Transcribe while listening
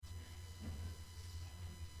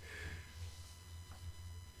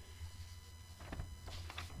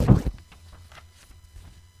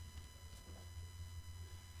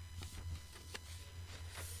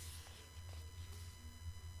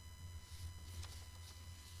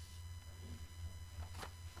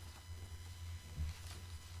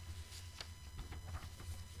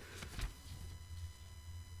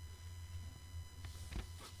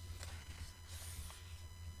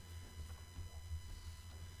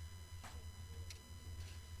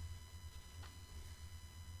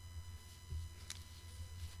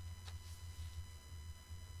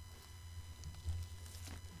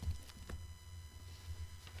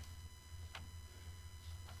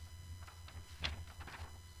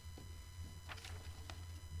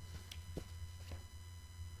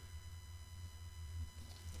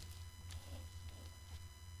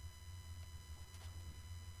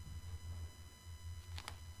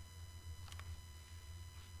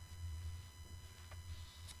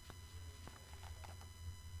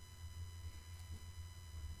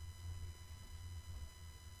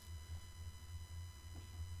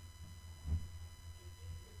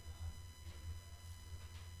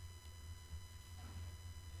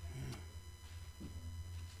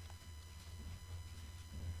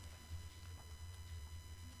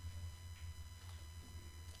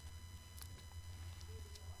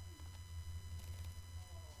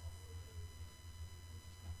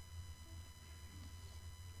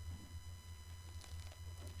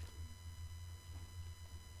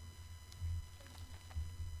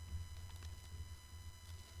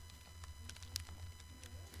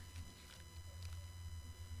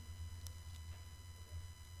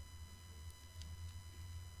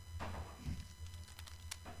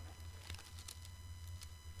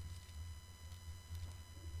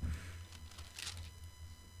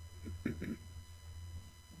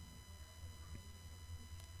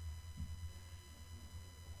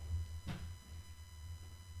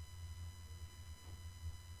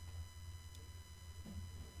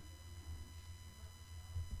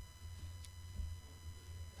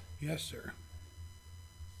Yes, sir.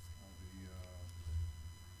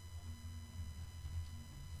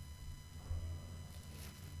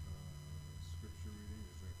 Scripture reading,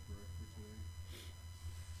 is that correct for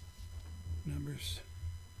today? Numbers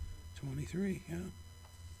 23, yeah.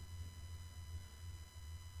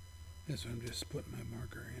 Yes, I'm just putting my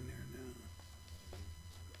marker in there now.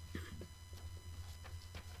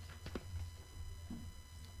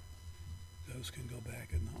 Those can go back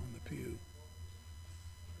on the pew.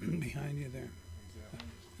 Behind you there.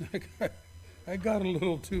 I got a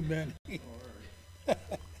little too many.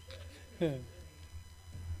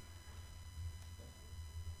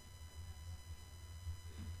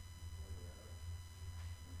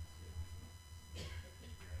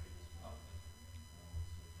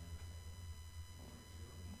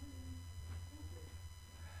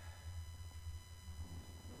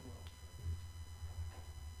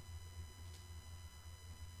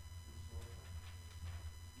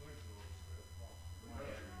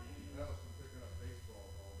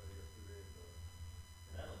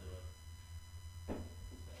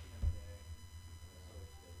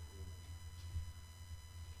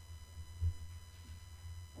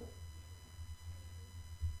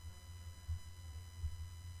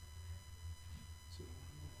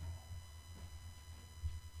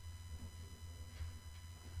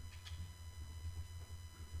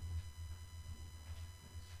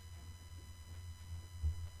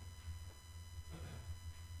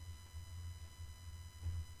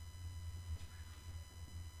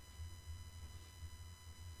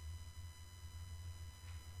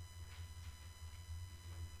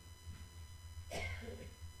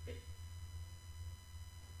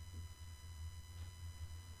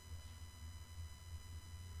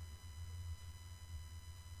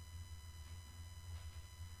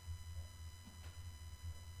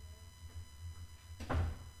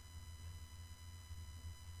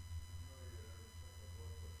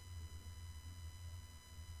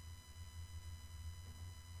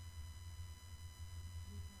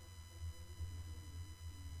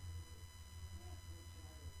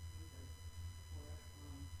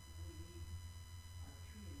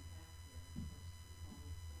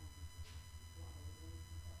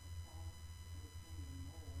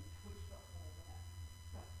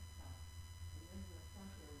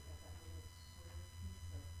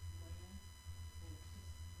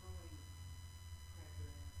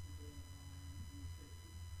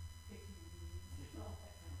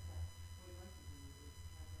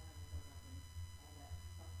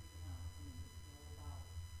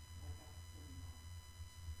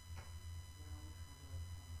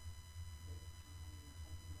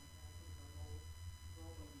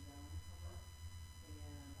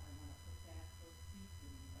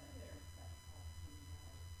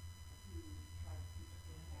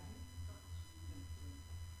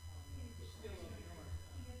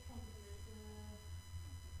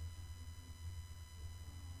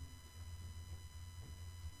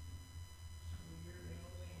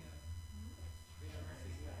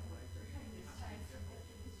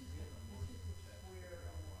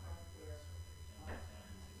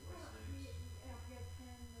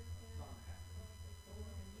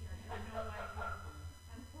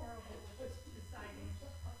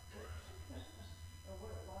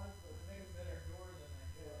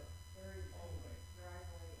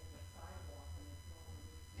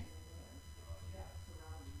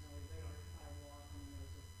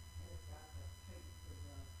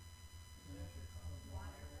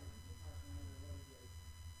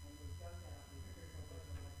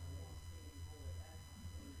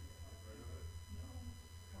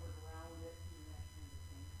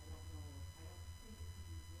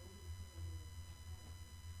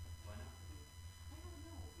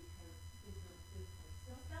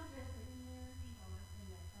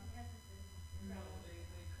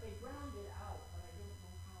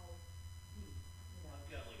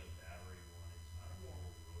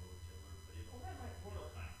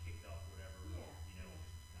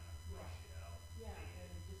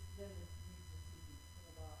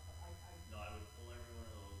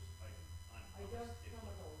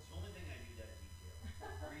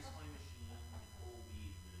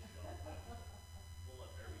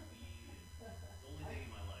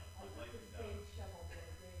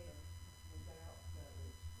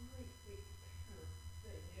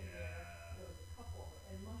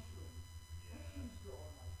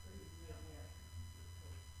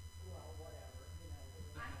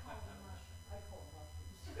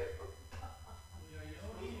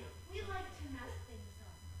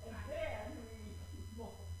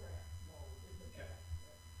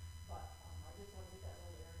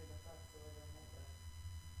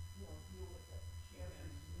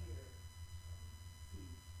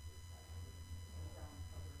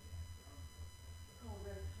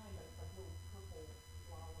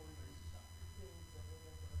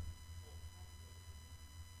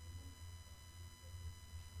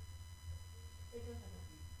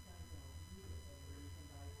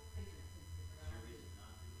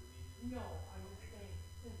 No, I'm just saying,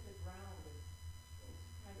 since the ground is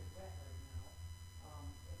kind of wet right now,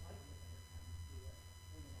 it might be a better time to do it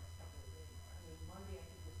in the next couple of days. I mean, Monday, I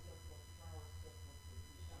think we're still supposed, tomorrow we're still supposed to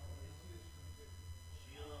be showering.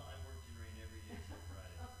 Sheila, I worked in rain every day except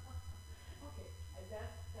Friday. Okay, and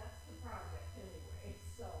that's the project anyway,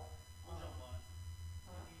 so. We'll jump on it.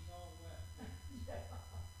 Huh? He's all wet.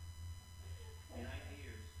 Behind the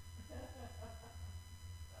ears. Bet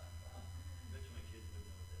you my kids would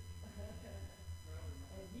know what that means.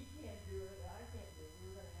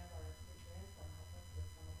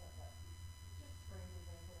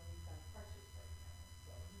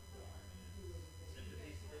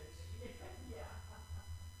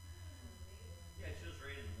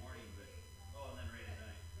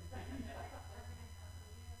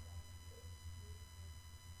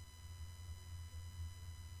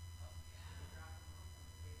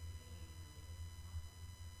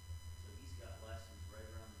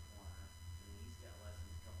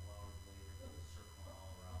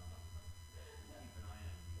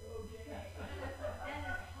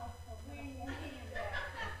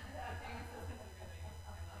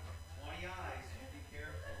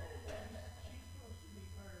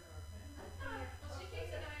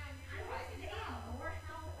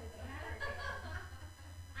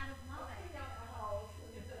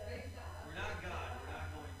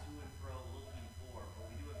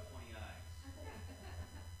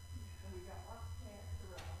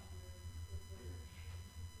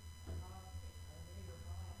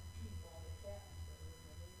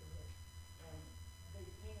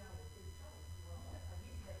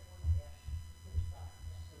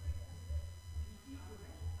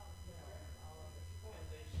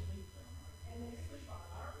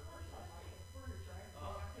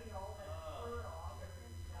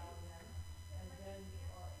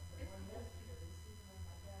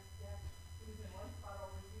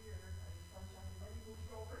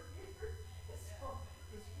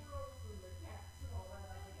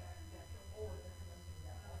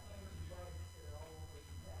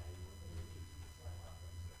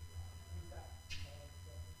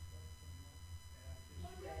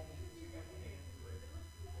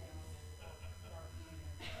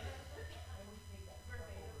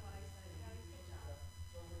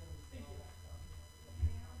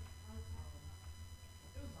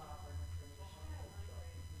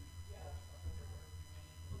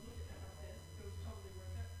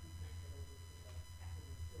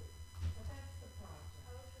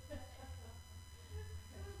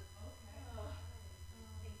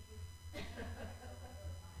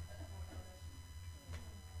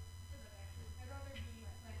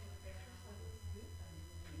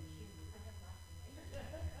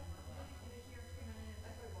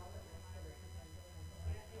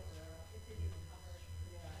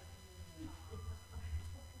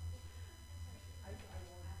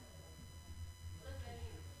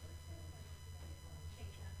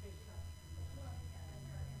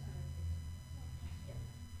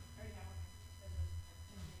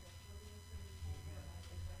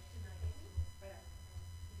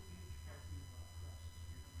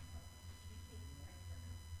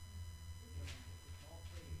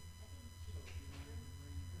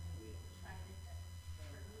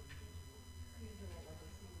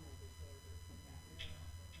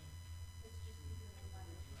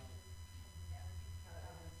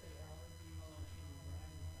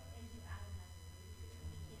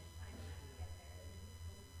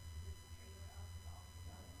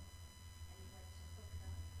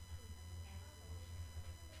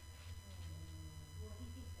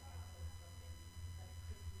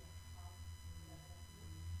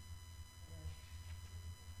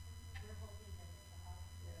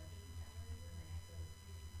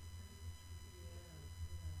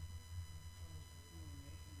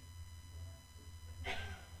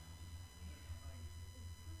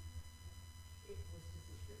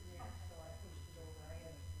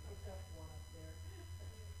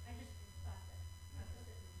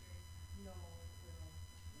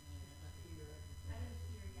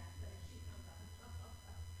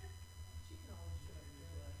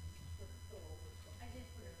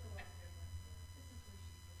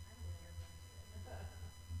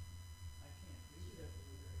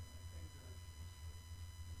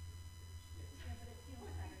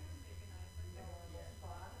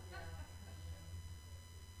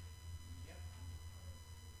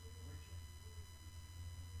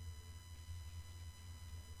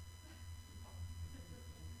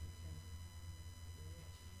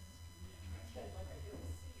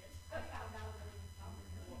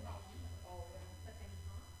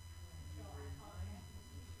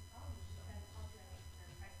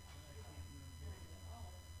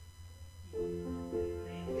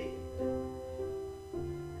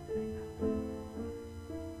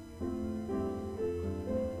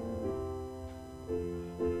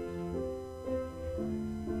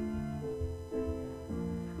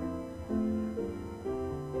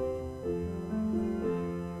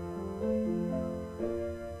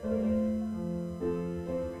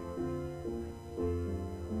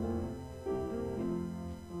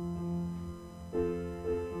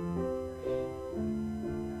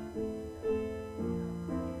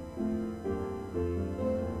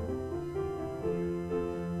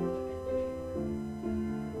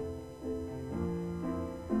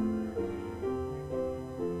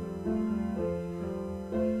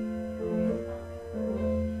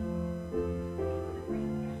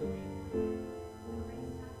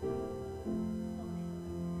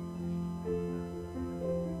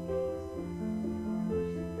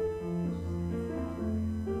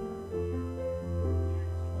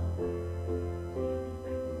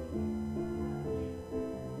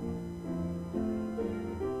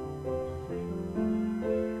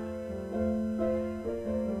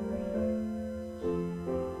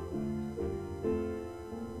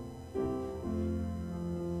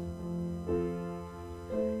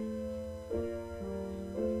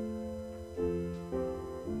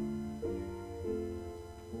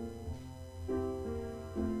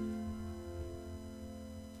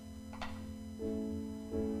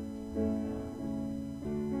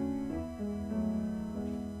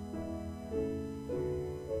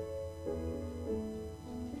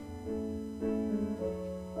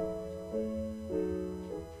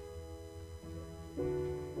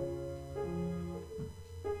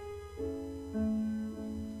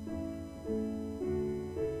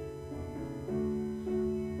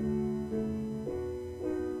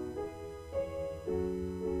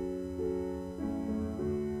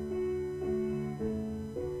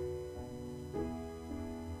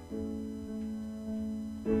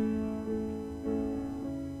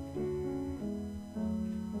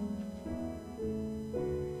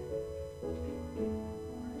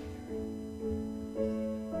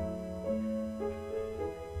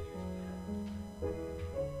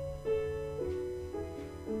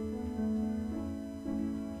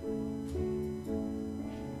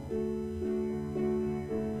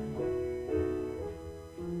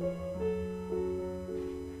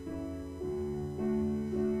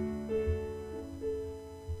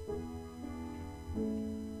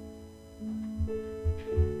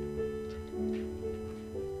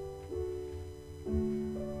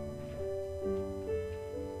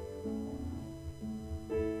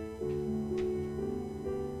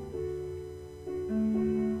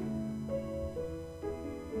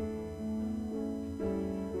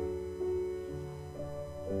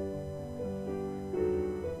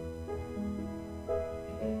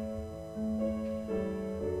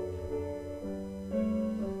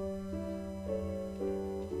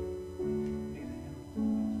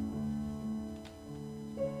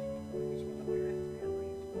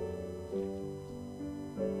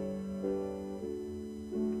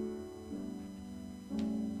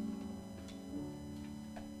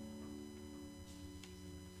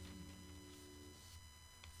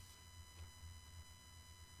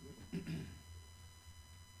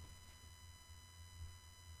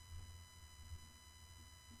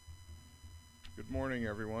 morning,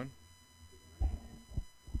 everyone. Let's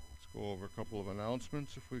go over a couple of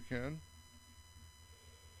announcements if we can.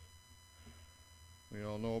 We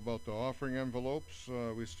all know about the offering envelopes.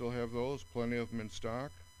 We still have those, plenty of them in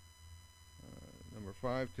stock. Number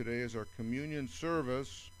 5, today is our communion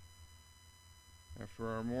service. After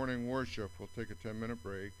our morning worship, we'll take a 10-minute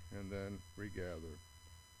break and then regather.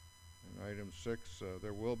 And item 6,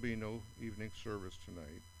 there will be no evening service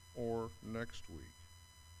tonight or next week.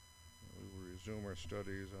 We will resume our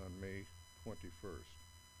studies on May 21st.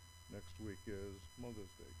 Next week is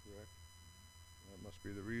Mother's Day, correct? That must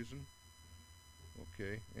be the reason.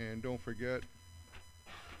 Okay, and don't forget,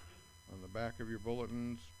 on the back of your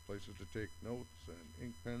bulletins, places to take notes and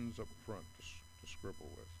ink pens up front to scribble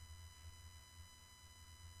with.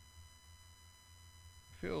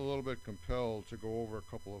 I feel a little bit compelled to go over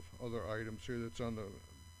a couple of other items here that's on the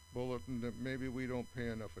bulletin that maybe we don't pay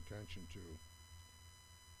enough attention to.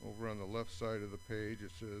 Over on the left side of the page it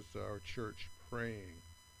says our church praying.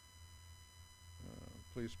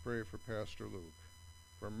 Please pray for Pastor Luke.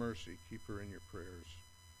 For Mercy, keep her in your prayers.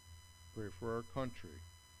 Pray for our country.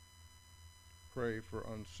 Pray for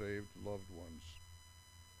unsaved loved ones.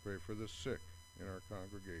 Pray for the sick in our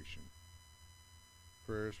congregation.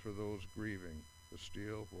 Prayers for those grieving, the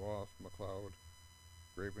Steele, Roth, McLeod,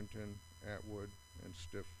 Graventon, Atwood, and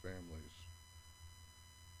Stiff families.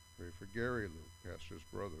 Pray for Gary Luke, Pastor's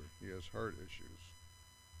brother. He has heart issues.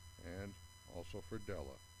 And also for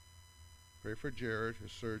Della. Pray for Jared.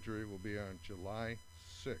 His surgery will be on July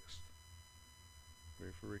 6th. Pray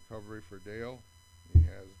for recovery for Dale. He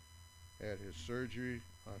has had his surgery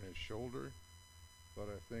on his shoulder, but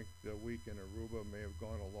I think the week in Aruba may have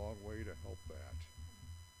gone a long way to help that.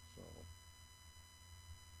 So,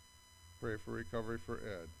 pray for recovery for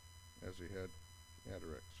Ed as he had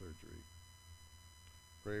cataract surgery.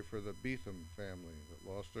 Pray for the Beetham family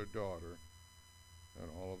that lost their daughter and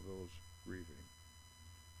all of those grieving.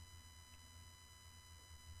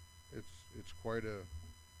 It's quite a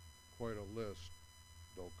list,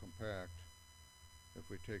 though compact, if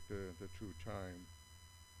we take the true time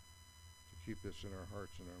to keep this in our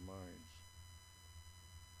hearts and our minds.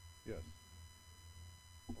 Yes.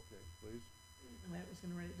 Okay, please. I was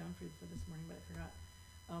going to write it down for you for this morning, but I forgot.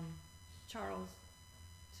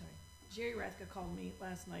 Jerry Rathka called me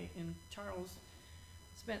last night, and Charles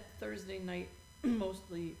spent Thursday night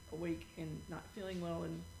mostly awake and not feeling well,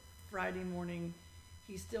 and Friday morning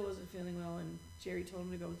he still wasn't feeling well, and Jerry told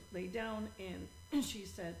him to go lay down, and he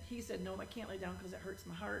said, no, I can't lay down because it hurts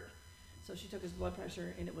my heart. So she took his blood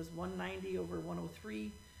pressure, and it was 190 over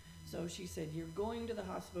 103. So she said, you're going to the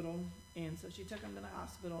hospital. And so she took him to the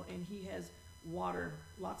hospital, and he has water,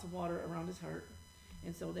 lots of water around his heart.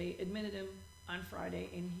 And so they admitted him on Friday,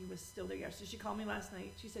 and he was still there yesterday. She called me last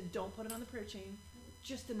night. She said, don't put it on the prayer chain.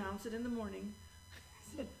 Just announce it in the morning.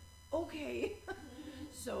 I said, okay.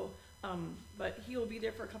 So, but he'll be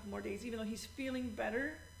there for a couple more days. Even though he's feeling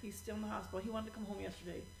better, he's still in the hospital. He wanted to come home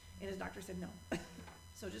yesterday, and his doctor said no.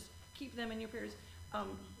 So just keep them in your prayers.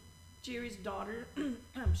 Jerry's daughter,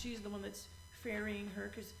 she's the one that's ferrying her,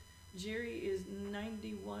 because Jerry is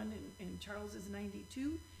 91 and Charles is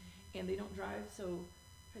 92, and they don't drive. So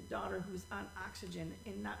her daughter, who's on oxygen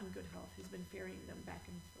and not in good health, has been ferrying them back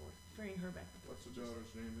and forth, ferrying her back and forth. What's the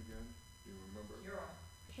daughter's name again? Do you remember?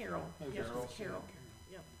 Carol. Oh, Yes, Carol. it's Carol.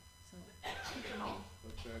 Yep. So keep them all.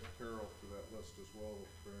 Let's add Carol to that list as well,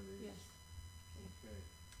 Bernice. Yes. Okay.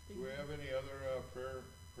 Do we have any other prayer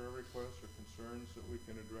requests or concerns that we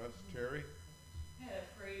can address? Terry? Had a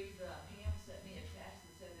phrase, Pam sent me a text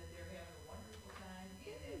and said that they're having a wonderful time,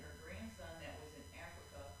 and that her grandson that was in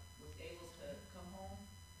Africa was able to come home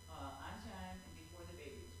on time and before the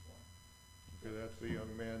baby was born. Okay, that's the young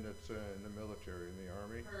man that's in the military, in the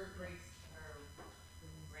Army? Her grandson.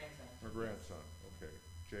 Her grandson, okay.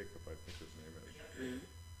 Jacob, I think his name is.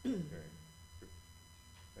 Okay. Good.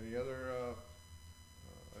 Any other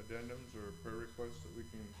addendums or prayer requests that we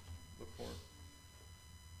can look for?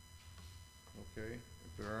 Okay,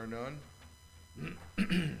 if there are none,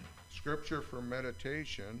 scripture for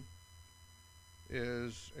meditation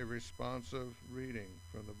is a responsive reading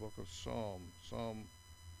from the book of Psalm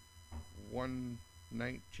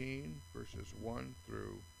 119, verses 1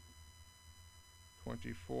 through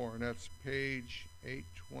 24, and that's page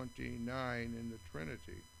 829 in the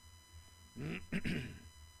Trinity.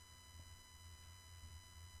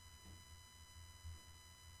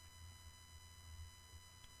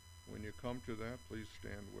 When you come to that, please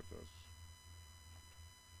stand with us.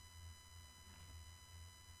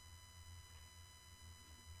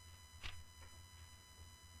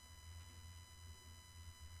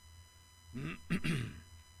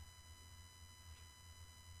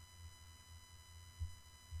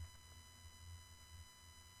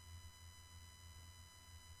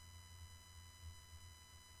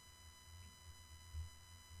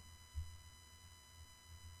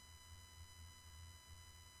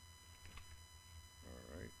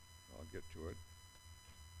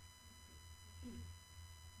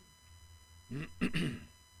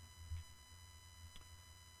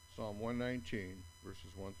 Psalm 119,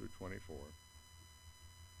 verses 1 through 24.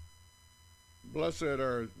 Blessed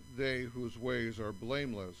are they whose ways are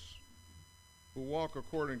blameless, who walk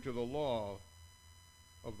according to the law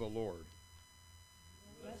of the Lord.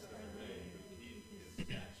 Blessed are they who keep his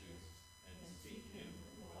statutes and seek him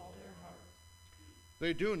with all their heart.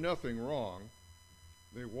 They do nothing wrong.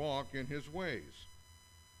 They walk in his ways.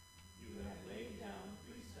 You have laid down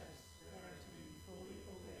precepts that are to be fully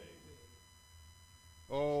obeyed.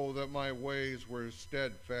 Oh, that my ways were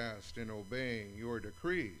steadfast in obeying your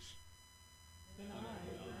decrees. Then I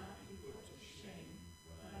will not be put to shame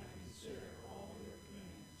when I consider all your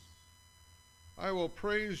commands. I will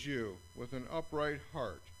praise you with an upright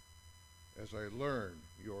heart as I learn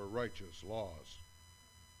your righteous laws.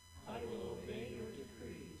 I will obey your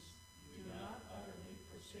decrees. Do not utterly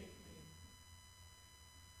forsake me.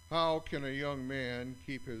 How can a young man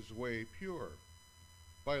keep his way pure?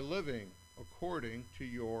 By living according to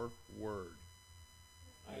your word.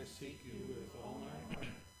 I seek you with all my heart.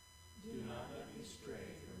 Do not let me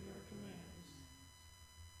stray from your commands.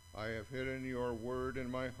 I have hidden your word in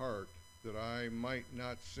my heart that I might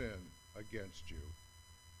not sin against you.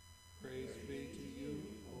 Praise be to you,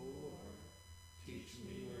 O Lord. Teach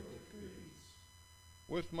me your decrees.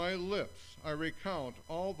 With my lips I recount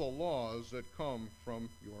all the laws that come from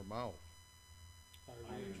your mouth.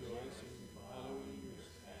 I rejoice in following your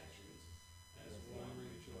statutes, as one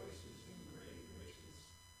rejoices in great riches.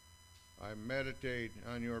 I meditate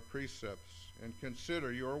on your precepts and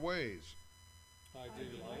consider your ways. I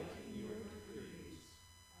delight in your decrees.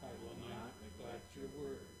 I will not neglect your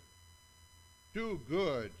word. Do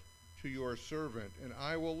good to your servant, and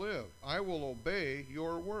I will live. I will obey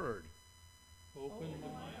your word. Open my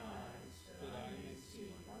eyes that I may see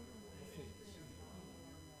wonderful things.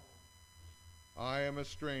 I am a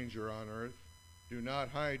stranger on earth. Do not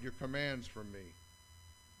hide your commands from me.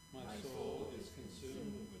 My soul is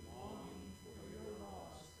consumed with longing for your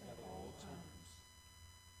laws at all times.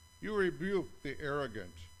 You rebuke the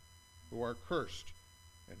arrogant who are cursed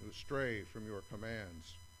and who stray from your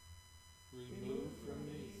commands. Remove from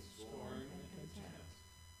me scorn and contempt,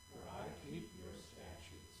 for I keep your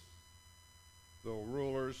statutes. Though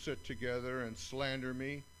rulers sit together and slander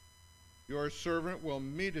me, your servant will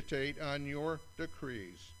meditate on your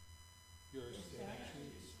decrees. Your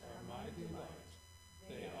statutes are my delight.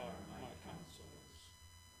 They are my counselors.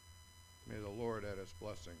 May the Lord add his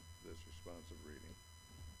blessing to this responsive reading.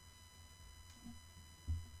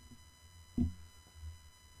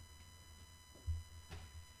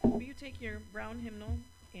 Will you take your brown hymnal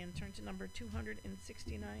and turn to number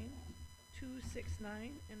 269,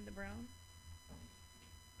 269 in the brown?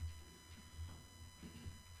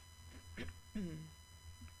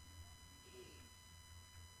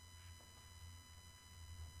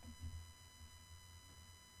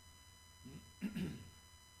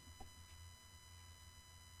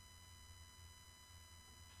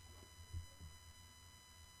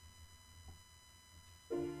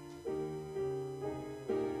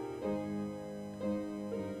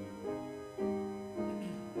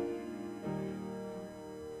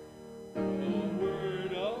 The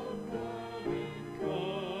word of God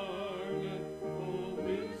incarnate,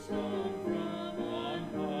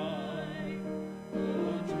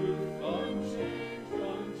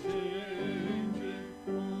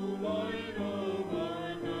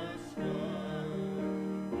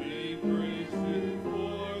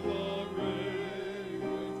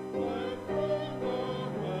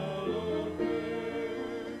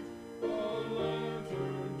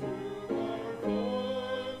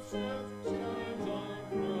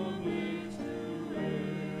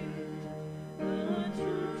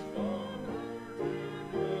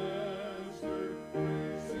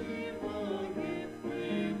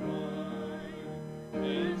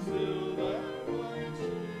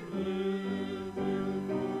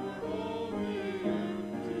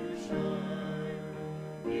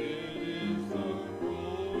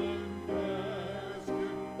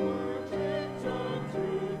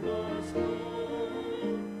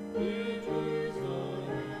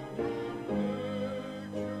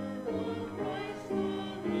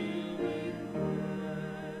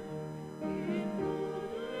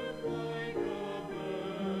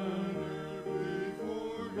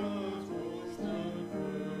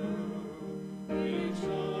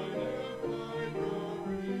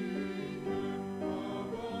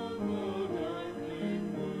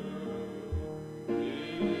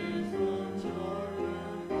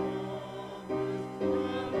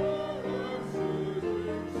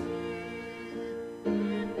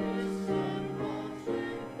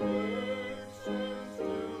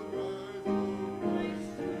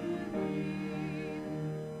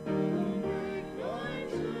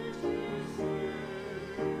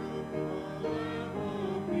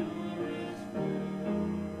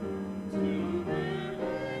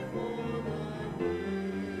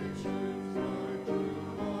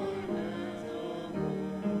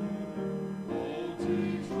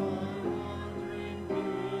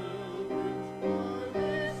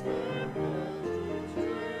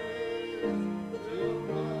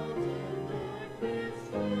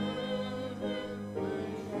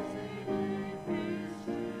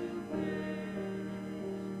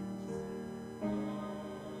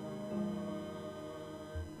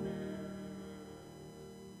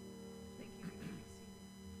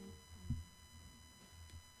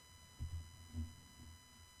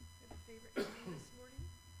 favorite number this morning?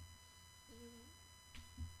 Anyone?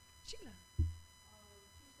 Sheila.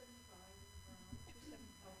 275 is around.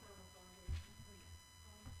 275. Alfaro Foundation. Oh,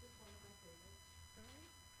 yes. Just one of my favorites. All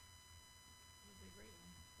right. That'll be a great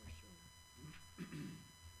one. Where's Shona?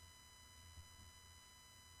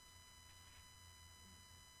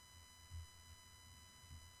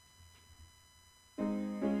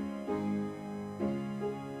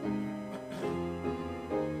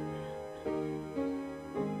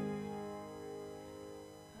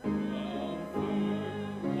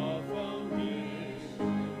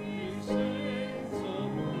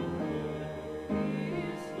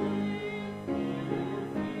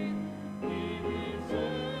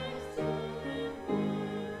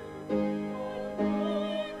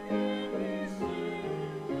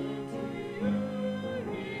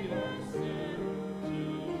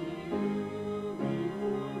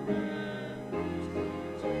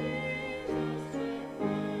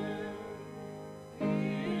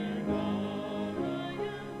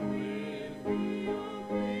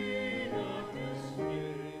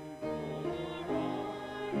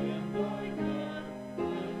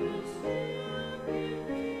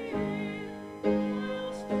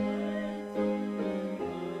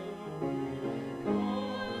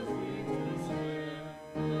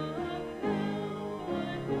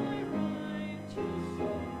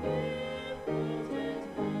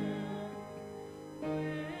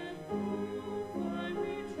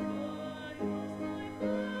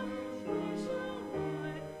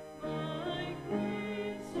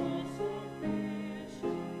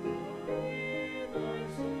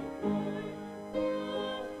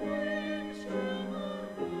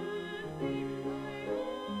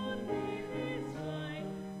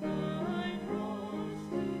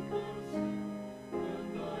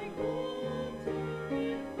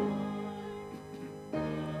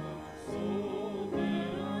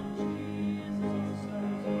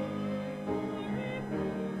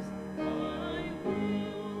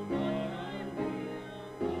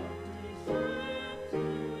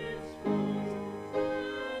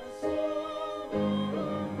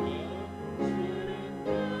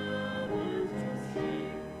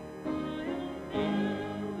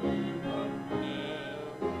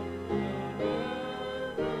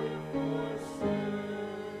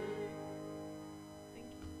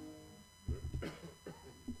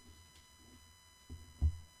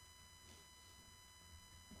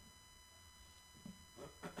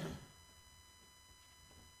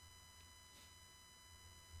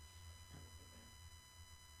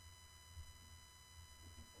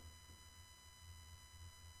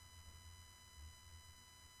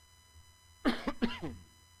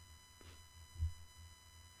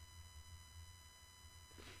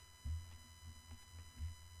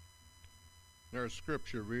 Our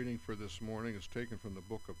scripture reading for this morning is taken from the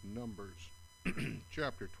book of Numbers,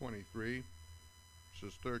 chapter 23,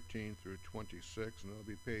 verses 13 through 26, and it'll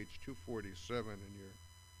be page 247 in your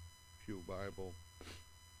pew Bible.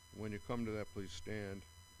 When you come to that, please stand.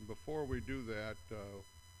 And before we do that,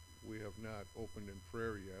 we have not opened in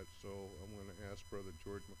prayer yet, so I'm going to ask Brother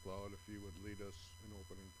George McLeod if he would lead us in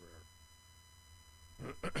opening prayer.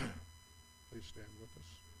 Please stand with us.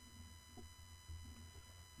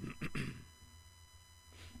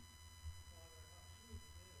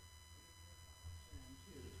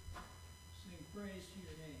 Sing praise to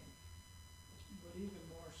your name. But even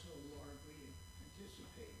more so, Lord, we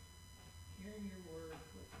anticipate hearing your word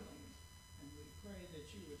proclaimed, and we pray that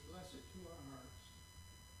you would bless it to our hearts,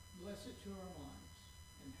 bless it to our minds,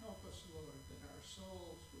 and help us, Lord, that our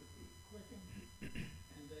souls would be quickened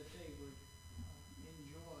and that they would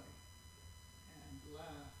enjoy and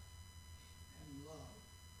laugh and love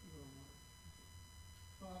your word.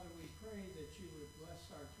 Father, we pray that you would bless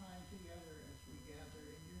our time together as we gather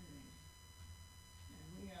in your name. And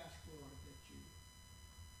we ask, Lord, that you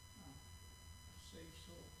save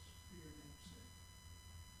souls for your name's sake.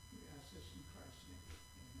 We ask this in Christ's name.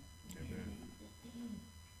 Amen. Amen.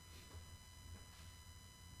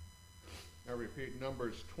 Now repeat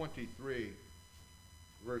Numbers 23,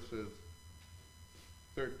 verses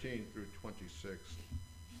 13 through 26,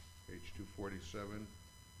 page 247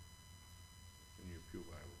 in your pew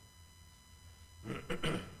Bible.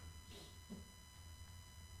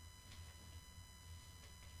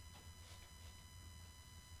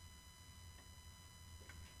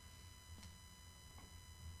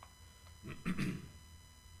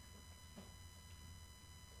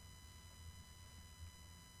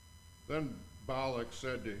 Then Balak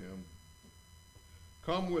said to him,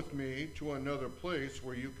 "Come with me to another place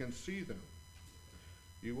where you can see them.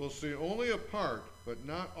 You will see only a part, but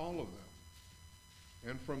not all of them.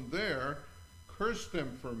 And from there, curse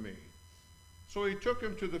them for me, So he took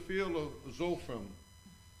him to the field of Zophim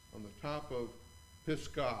on the top of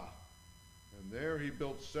Pisgah, and there he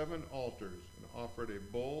built 7 altars and offered a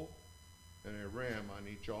bull and a ram on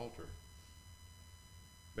each altar.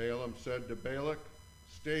 Balaam said to Balak,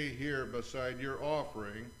 "Stay here beside your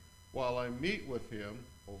offering while I meet with him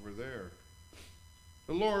over there."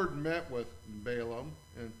 The Lord met with Balaam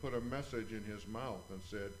and put a message in his mouth and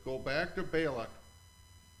said, "Go back to Balak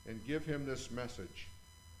and give him this message."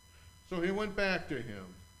 So he went back to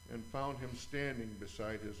him and found him standing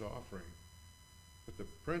beside his offering. But the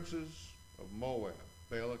princes of Moab,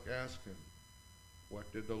 Balak asked him,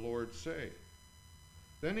 "What did the Lord say?"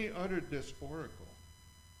 Then he uttered this oracle,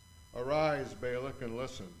 "Arise, Balak, and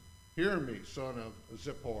listen. Hear me, son of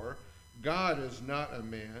Zippor. God is not a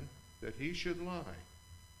man that he should lie,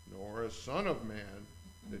 nor a son of man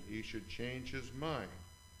that he should change his mind.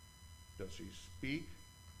 Does he speak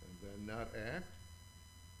and then not act?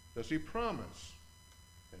 Does he promise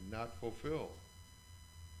and not fulfill?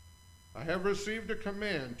 I have received a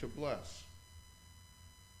command to bless.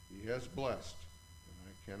 He has blessed, and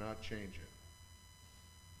I cannot change it.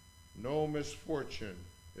 No misfortune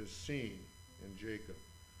is seen in Jacob,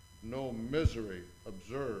 no misery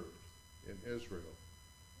observed in Israel.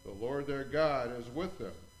 The Lord their God is with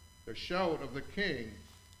them. The shout of the king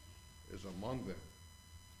is among them."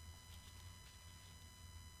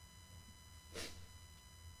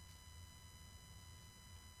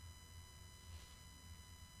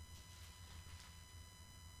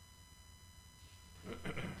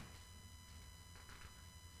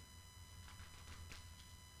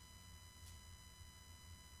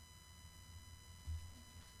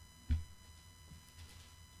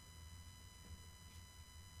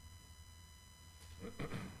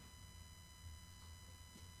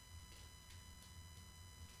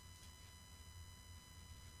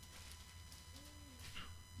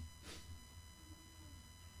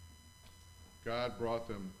 God brought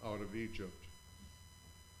them out of Egypt.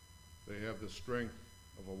 They have the strength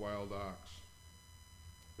of a wild ox.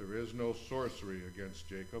 There is no sorcery against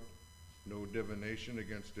Jacob, no divination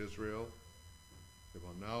against Israel. It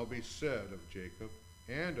will now be said of Jacob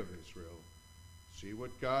and of Israel, "See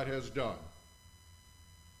what God has done."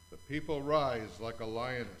 The people rise like a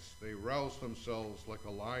lioness. They rouse themselves like a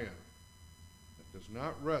lion that does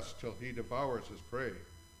not rest till he devours his prey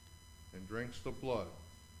and drinks the blood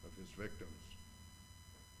of his victims.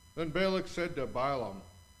 Then Balak said to Balaam,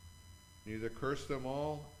 "Neither curse them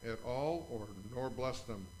all at all, nor bless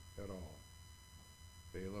them at all."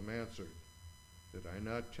 Balaam answered, "Did I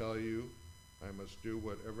not tell you I must do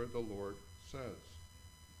whatever the Lord says?"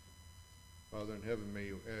 Father in heaven, may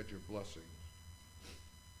you add your blessings,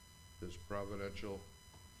 this providential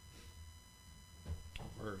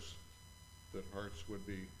verse, that hearts would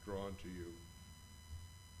be drawn to you,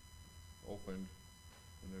 opened,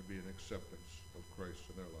 and there be an acceptance of Christ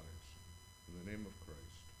in their lives. In the name of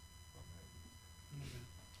Christ,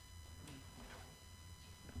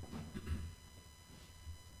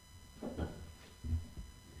 amen.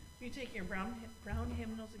 Will you take your brown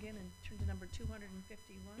hymnals again and turn to number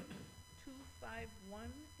 251,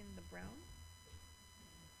 251 in the brown?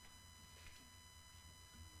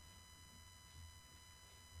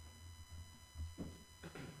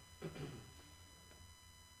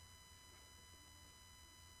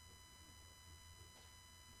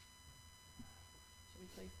 Shall we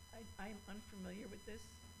play? I am unfamiliar with this.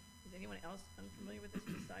 Is anyone else unfamiliar with this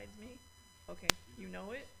besides me? Okay, you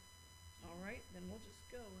know it? All right, then we'll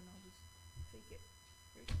just go and I'll just fake it.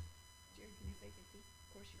 Here, Jared, can you fake it too?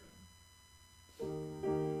 Of course you can.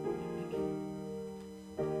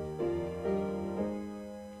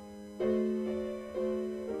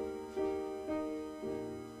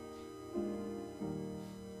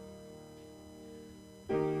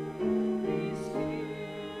 Holy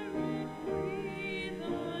Spirit, breathe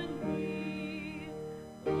on me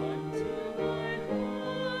until my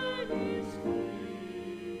heart is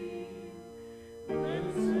free. Let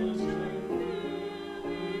sunshine fill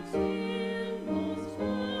its inmost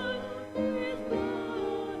heart with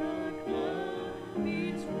love.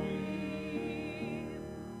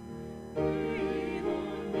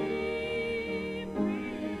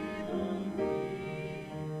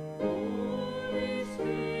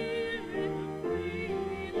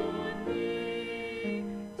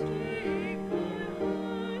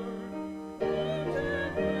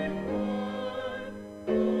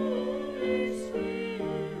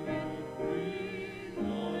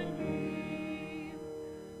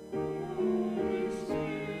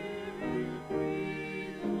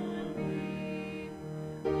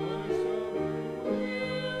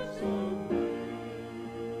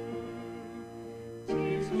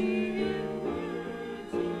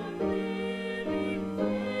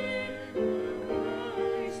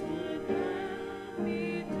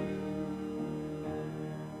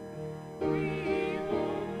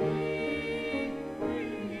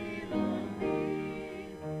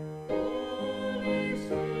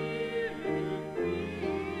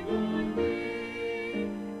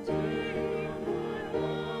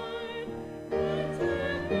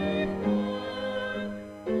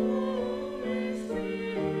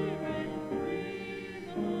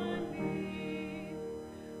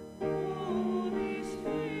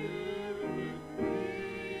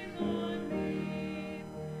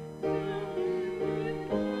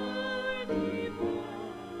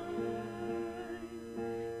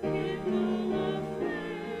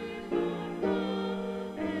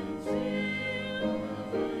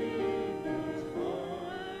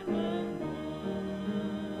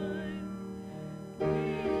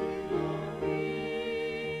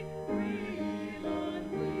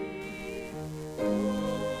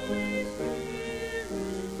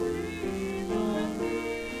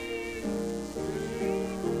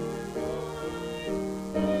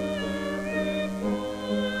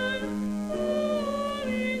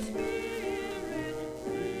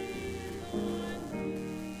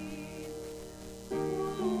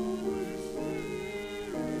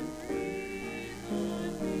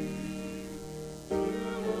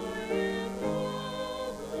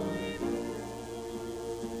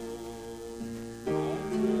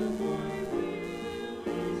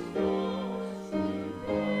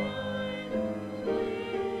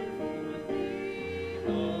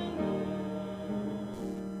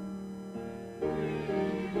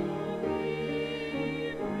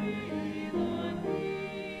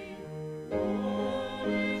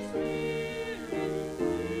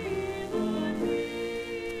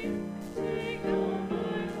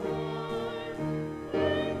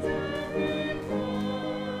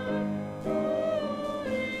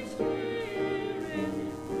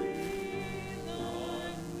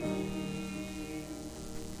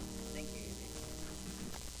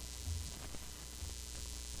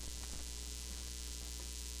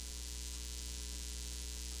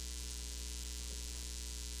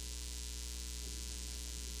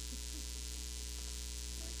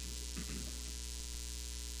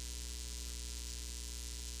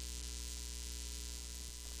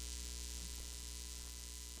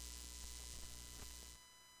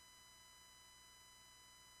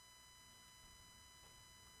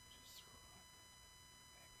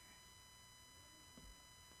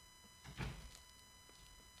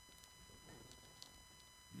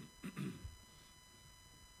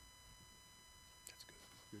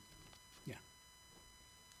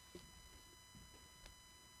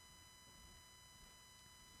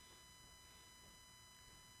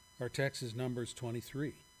 Our text is Numbers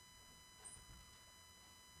 23.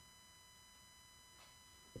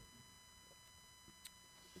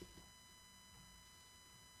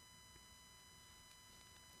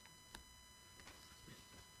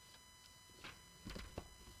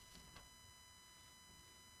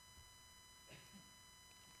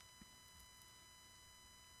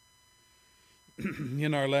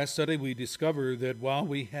 In our last study, we discovered that while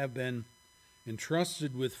we have been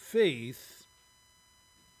entrusted with faith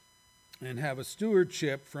and have a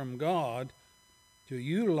stewardship from God to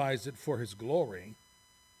utilize it for His glory,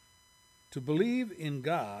 to believe in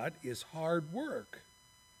God is hard work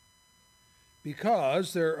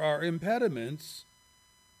because there are impediments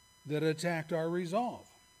that attack our resolve.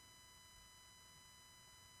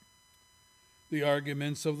 The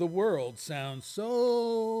arguments of the world sound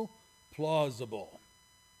so plausible,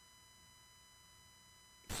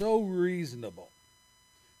 so reasonable,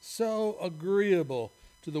 so agreeable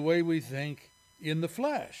to the way we think in the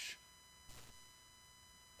flesh,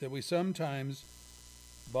 that we sometimes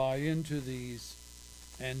buy into these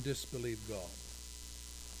and disbelieve God.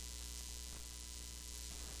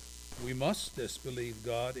 We must disbelieve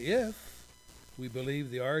God if we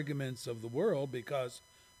believe the arguments of the world, because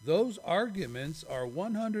those arguments are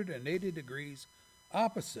 180 degrees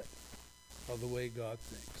opposite of the way God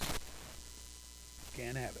thinks.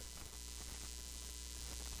 Can't have it.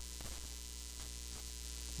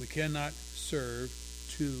 We cannot serve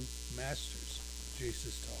two masters,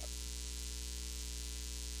 Jesus taught.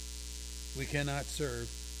 We cannot serve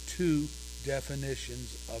two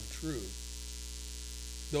definitions of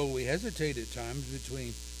truth, though we hesitate at times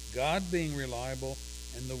between God being reliable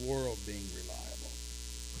and the world being reliable.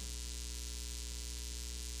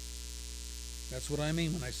 That's what I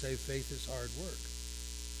mean when I say faith is hard work.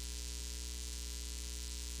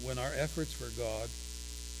 When our efforts for God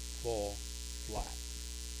fall flat.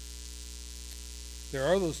 There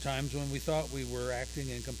are those times when we thought we were acting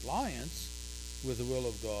in compliance with the will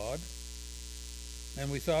of God, and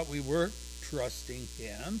we thought we were trusting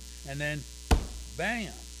Him, and then,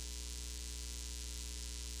 bam,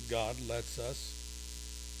 God lets us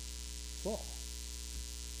fall.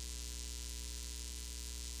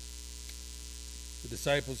 The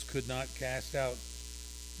disciples could not cast out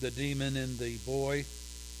the demon in the boy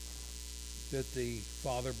that the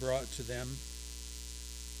Father brought to them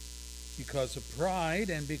because of pride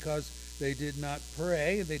and because they did not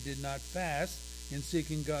pray, they did not fast in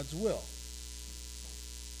seeking God's will.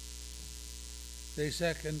 They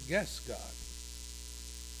second-guessed God.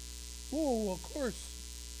 Oh, of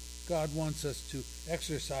course, God wants us to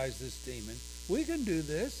exorcise this demon. We can do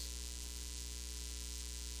this.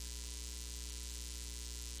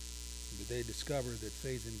 But they discovered that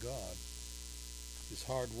faith in God is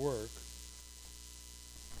hard work.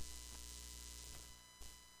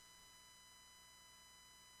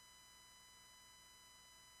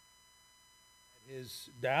 His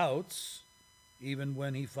doubts, even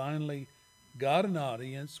when he finally got an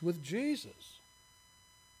audience with Jesus.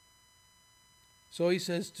 So he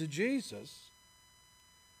says to Jesus,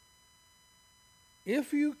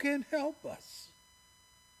 if you can help us.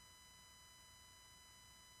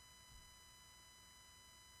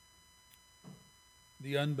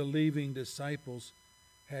 The unbelieving disciples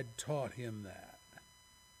had taught him that.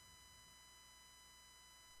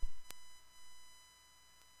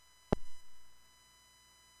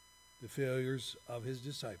 The failures of his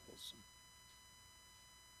disciples.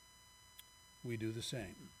 We do the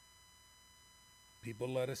same. People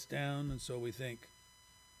let us down, and so we think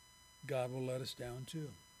God will let us down too.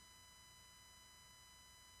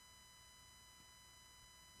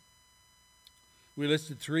 We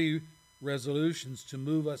listed 3 resolutions to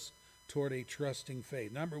move us toward a trusting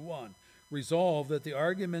faith. Number 1, resolve that the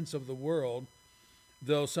arguments of the world,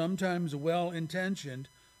 though sometimes well-intentioned,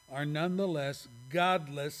 are nonetheless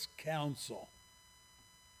godless counsel.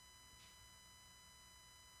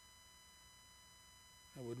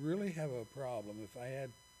 I would really have a problem if I had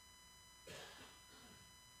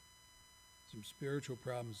some spiritual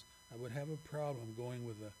problems. I would have a problem going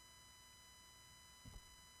with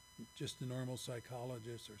just a normal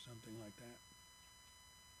psychologist or something like that.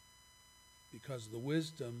 Because the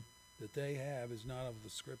wisdom that they have is not of the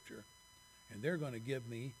Scripture. And they're going to give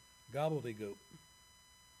me gobbledygook.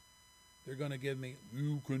 They're going to give me,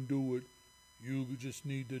 you can do it. You just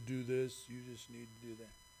need to do this. You just need to do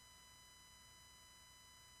that.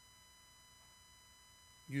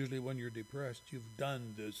 Usually when you're depressed, you've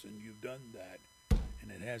done this and you've done that,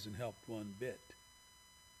 and it hasn't helped one bit.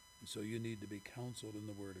 And so you need to be counseled in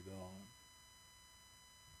the Word of God.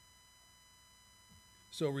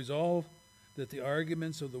 So resolve that the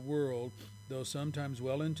arguments of the world, though sometimes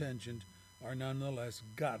well-intentioned, are nonetheless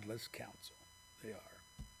godless counsel. They are.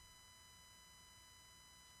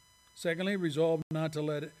 Secondly, resolve not to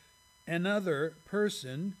let another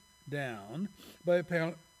person down by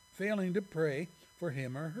failing to pray for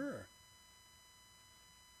him or her.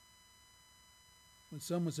 When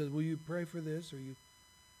someone says, will you pray for this, or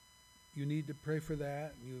you need to pray for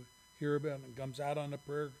that, and you hear about it and it comes out on the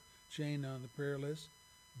prayer chain, on the prayer list,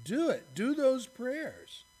 do it. Do those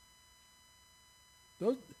prayers.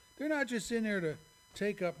 They're not just in there to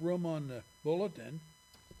take up room on the bulletin.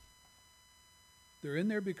 They're in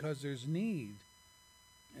there because there's need.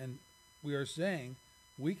 And we are saying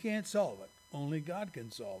we can't solve it. Only God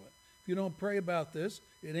can solve it. If you don't pray about this,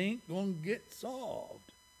 it ain't going to get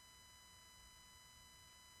solved.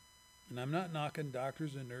 And I'm not knocking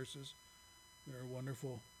doctors and nurses. They're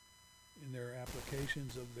wonderful in their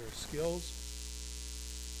applications of their skills.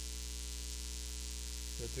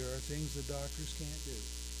 But there are things the doctors can't do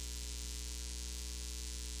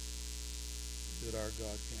that our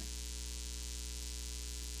God can.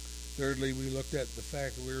 Thirdly, we looked at the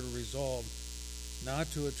fact that we're to resolve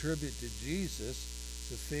not to attribute to Jesus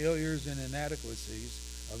the failures and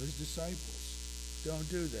inadequacies of his disciples. Don't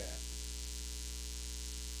do that.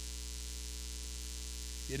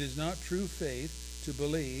 It is not true faith to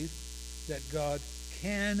believe that God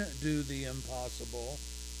can do the impossible.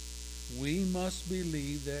 We must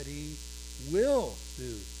believe that he will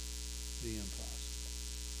do the impossible.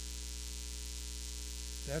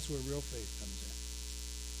 That's where real faith comes in.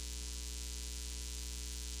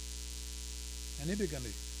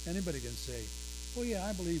 Anybody can say, oh yeah,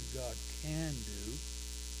 I believe God can do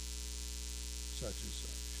such and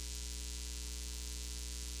such.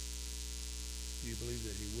 Do you believe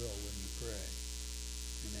that he will when you pray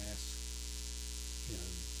and ask him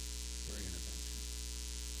for intervention?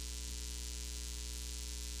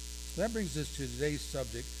 That brings us to today's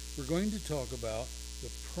subject. We're going to talk about the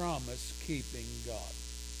promise-keeping God.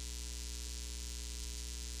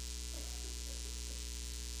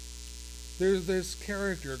 There's this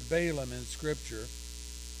character, Balaam, in Scripture,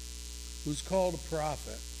 who's called a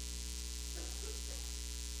prophet.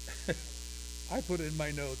 I put in my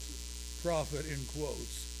notes, prophet in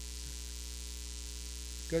quotes,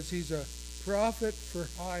 because he's a prophet for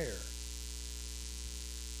hire.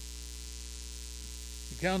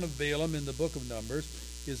 The account of Balaam in the book of Numbers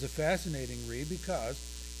is a fascinating read because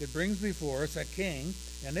it brings before us a king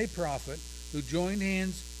and a prophet who joined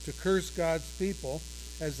hands to curse God's people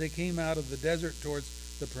as they came out of the desert towards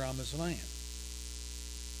the promised land.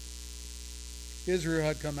 Israel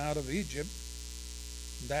had come out of Egypt,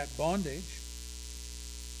 that bondage,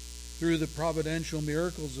 through the providential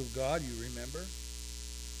miracles of God, you remember.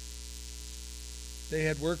 They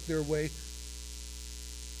had worked their way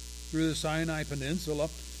through the Sinai Peninsula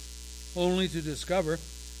only to discover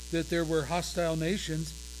that there were hostile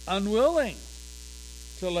nations unwilling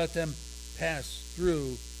to let them pass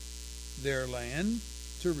through their land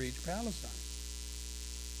to reach Palestine.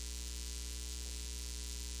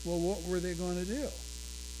 Well, what were they going to do?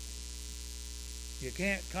 You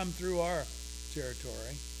can't come through our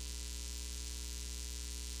territory.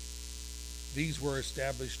 These were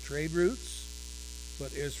established trade routes,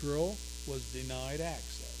 but Israel was denied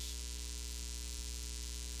access.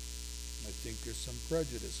 I think there's some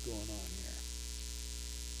prejudice going on here.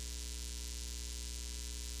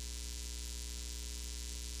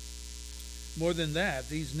 More than that,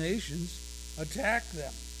 these nations attacked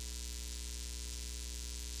them.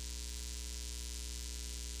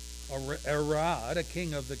 Arad, a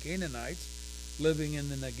king of the Canaanites, living in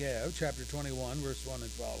the Negev, chapter 21, verse 1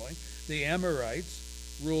 and following. The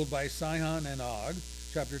Amorites, ruled by Sihon and Og,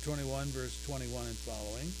 chapter 21, verse 21 and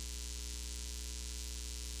following.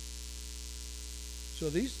 So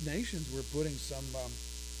these nations were putting some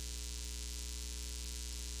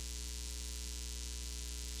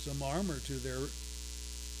armor to their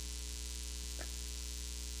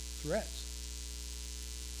threats.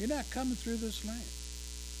 You're not coming through this land.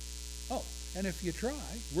 Oh, and if you try,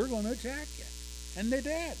 we're going to attack you. And they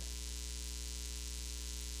did.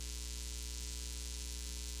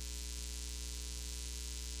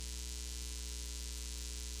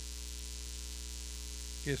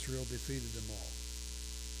 Israel defeated them all.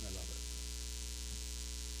 I love it.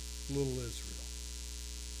 Little Israel.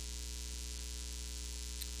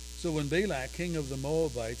 So when Balak, king of the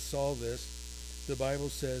Moabites, saw this, the Bible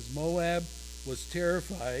says, Moab was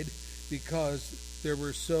terrified because there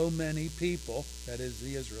were so many people, that is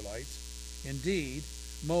the Israelites. Indeed,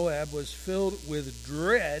 Moab was filled with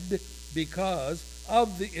dread because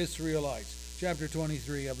of the Israelites. Chapter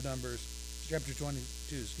 23 of Numbers, chapter 22,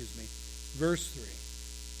 Verse 3.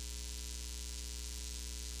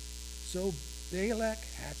 So Balak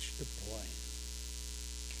hatched a plan.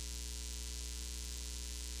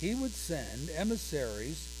 He would send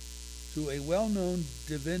emissaries to a well-known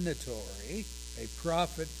divinatory, a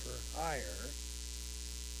prophet for hire,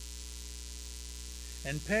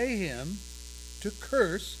 and pay him to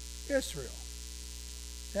curse Israel.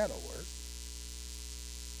 That'll work.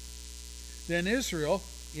 Then Israel,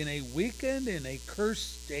 in a weakened, in a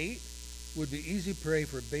cursed state, would be easy prey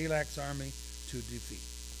for Balak's army to defeat.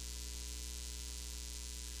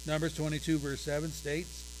 Numbers 22 verse 7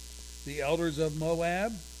 states, the elders of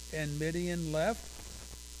Moab and Midian left,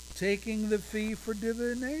 taking the fee for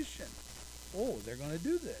divination. Oh, they're going to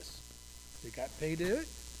do this. They got paid to do it.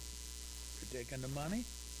 They're taking the money.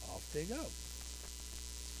 Off they go.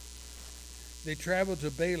 They traveled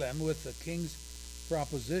to Balaam with the king's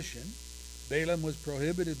proposition. Balaam was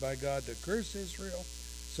prohibited by God to curse Israel,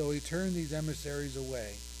 so he turned these emissaries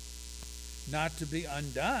away. Not to be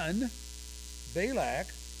undone, Balak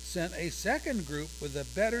sent a second group with a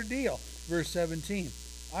better deal. Verse 17,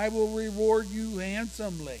 I will reward you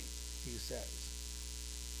handsomely, he says.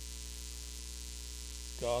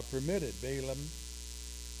 God permitted Balaam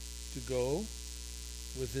to go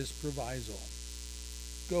with this proviso.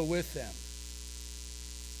 Go with them,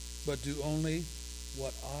 but do only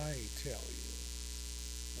what I tell you.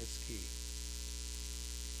 That's key.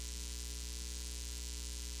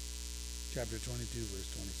 Chapter 22, verse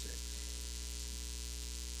 26.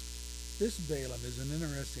 This Balaam is an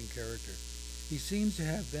interesting character. He seems to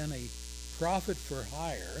have been a prophet for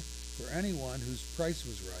hire for anyone whose price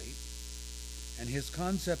was right, and his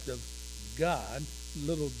concept of God,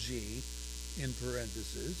 little g, in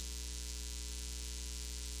parentheses,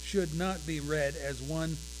 should not be read as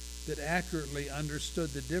one that accurately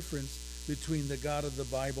understood the difference between the God of the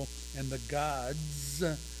Bible and the gods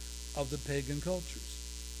of the pagan cultures.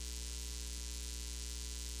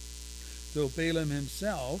 Though Balaam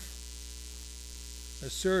himself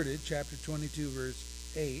asserted, chapter 22,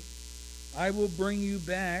 verse 8, I will bring you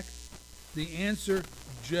back the answer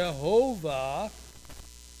Jehovah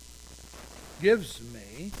gives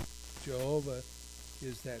me. Jehovah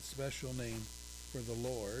is that special name for the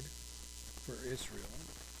Lord, for Israel.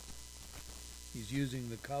 He's using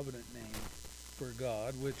the covenant name for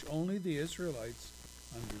God, which only the Israelites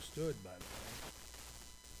understood, by the way.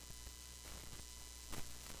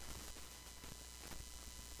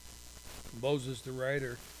 Moses, the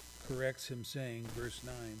writer, corrects him, saying, verse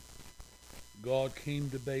 9, God came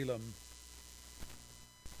to Balaam,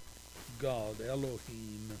 God,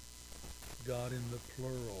 Elohim, God in the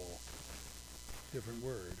plural, different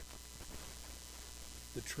word,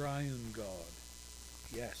 the triune God,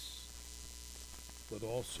 yes, but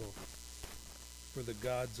also for the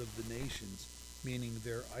gods of the nations, meaning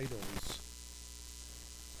their idols.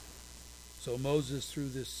 So Moses, through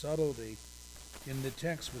this subtlety in the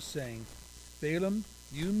text, was saying, Balaam,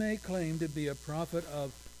 you may claim to be a prophet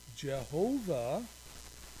of Jehovah,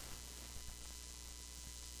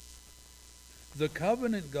 the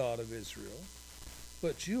covenant God of Israel,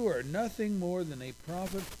 but you are nothing more than a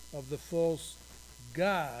prophet of the false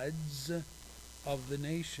gods of the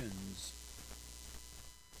nations.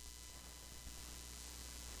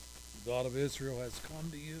 The God of Israel has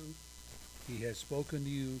come to you. He has spoken to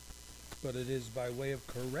you, but it is by way of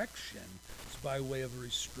correction. It's by way of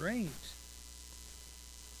restraint,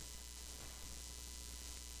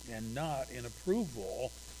 and not in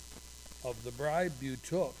approval of the bribe you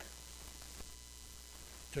took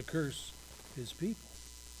to curse his people.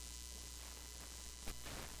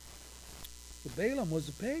 But Balaam was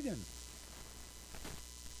a pagan.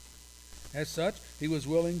 As such, he was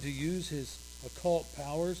willing to use his occult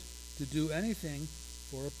powers to do anything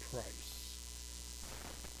for a price.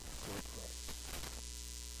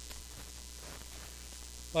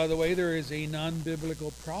 By the way, there is a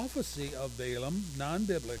non-biblical prophecy of Balaam,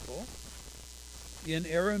 non-biblical, in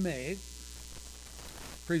Aramaic,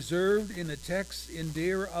 preserved in a text in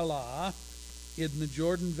Deir Allah in the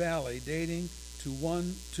Jordan Valley, dating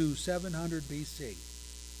to 700 BC.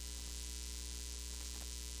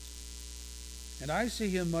 And I see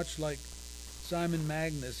him much like Simon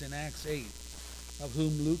Magus in Acts 8, of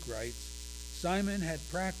whom Luke writes, Simon had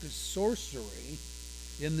practiced sorcery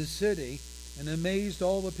in the city and amazed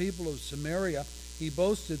all the people of Samaria. He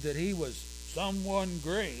boasted that he was someone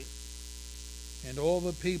great, and all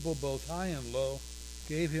the people, both high and low,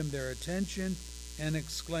 gave him their attention and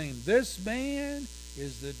exclaimed, this man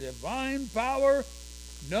is the divine power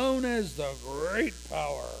known as the great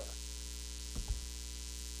power.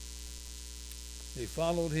 They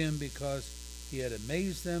followed him because he had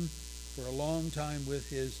amazed them for a long time with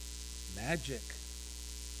his magic.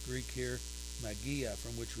 Greek here, magia,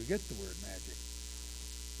 from which we get the word magic.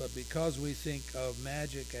 But because we think of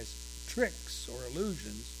magic as tricks or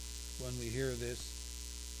illusions, when we hear this,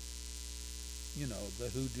 the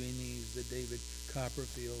Houdinis, the David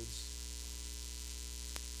Copperfields,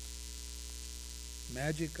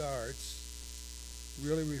 magic arts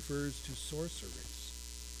really refers to sorceries.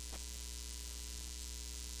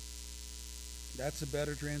 That's a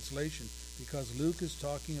better translation, because Luke is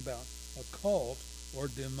talking about occult or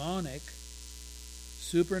demonic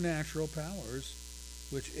supernatural powers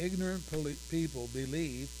which ignorant people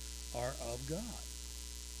believe are of God.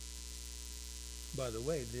 By the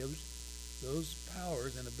way, those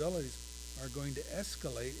powers and abilities are going to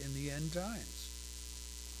escalate in the end times.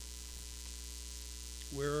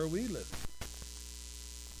 Where are we living?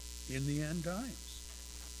 In the end times.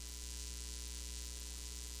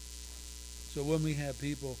 So when we have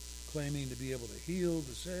people claiming to be able to heal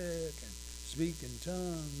the sick and speak in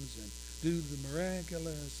tongues and do the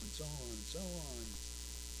miraculous and so on and so on,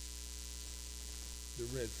 the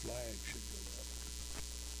red flag should go up.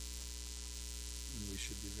 And we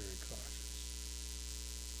should be very cautious.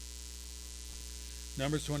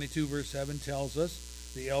 Numbers 22 verse 7 tells us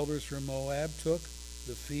the elders from Moab took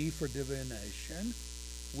the fee for divination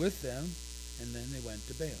with them, and then they went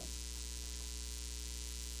to Balaam.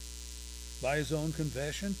 By his own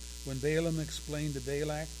confession, when Balaam explained to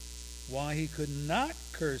Balak why he could not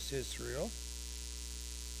curse Israel,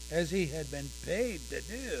 as he had been paid to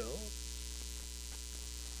do,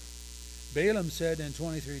 Balaam said in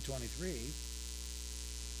 23:23,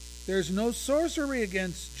 "There's no sorcery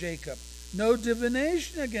against Jacob, no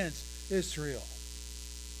divination against Israel."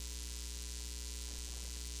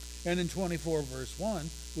 And in 24 verse 1,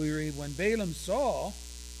 we read, when Balaam saw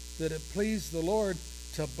that it pleased the Lord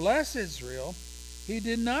to bless Israel, he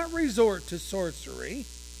did not resort to sorcery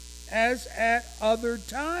as at other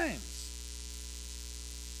times,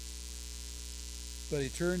 but he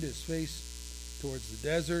turned his face towards the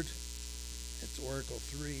desert. It's Oracle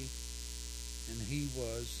 3. And he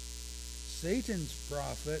was Satan's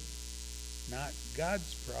prophet, not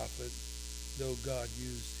God's prophet, though God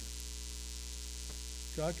used him.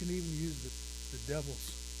 God can even use the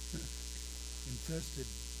devil's infested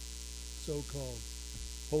so-called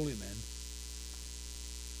holy men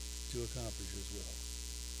to accomplish his will.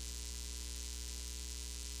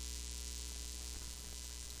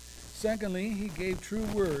 Secondly, he gave true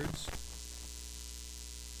words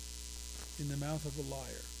in the mouth of a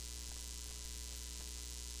liar.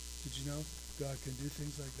 Did you know God can do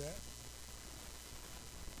things like that?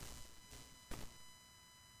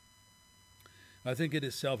 I think it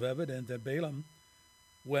is self-evident that Balaam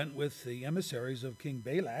went with the emissaries of King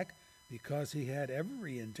Balak because he had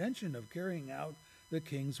every intention of carrying out the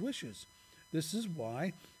king's wishes. This is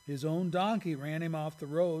why his own donkey ran him off the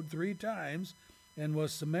road 3 times and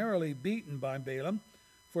was summarily beaten by Balaam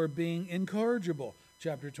for being incorrigible.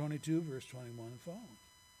 Chapter 22, verse 21 and following.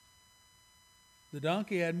 The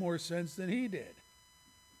donkey had more sense than he did.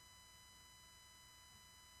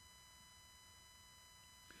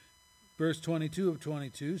 Verse 22 of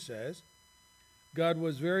 22 says, God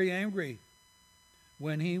was very angry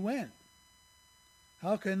when he went.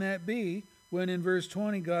 How can that be when in verse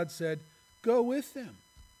 20 God said, go with them?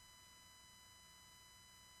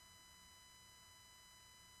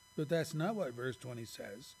 But that's not what verse 20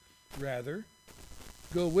 says. Rather,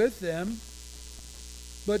 go with them,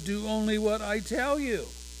 but do only what I tell you.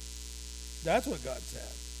 That's what God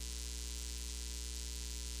said.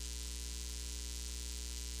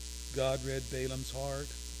 God read Balaam's heart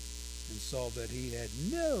and saw that he had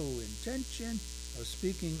no intention of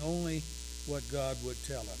speaking only what God would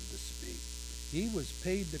tell him to speak. He was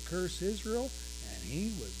paid to curse Israel, and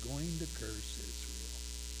he was going to curse Israel.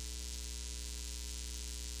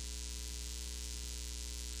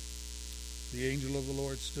 The angel of the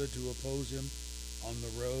Lord stood to oppose him on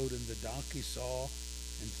the road, and the donkey saw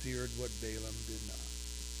and feared what Balaam did not.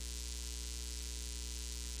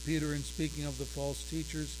 Peter, in speaking of the false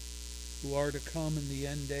teachers who are to come in the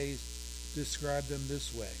end days, described them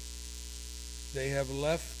this way. They have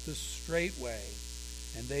left the straight way,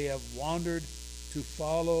 and they have wandered to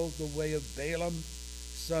follow the way of Balaam,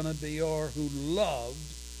 son of Beor, who loved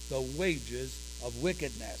the wages of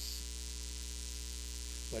wickedness.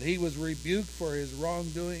 But he was rebuked for his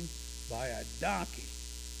wrongdoing by a donkey,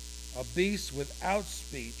 a beast without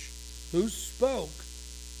speech, who spoke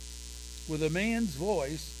with a man's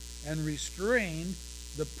voice and restrained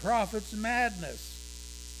the prophet's madness.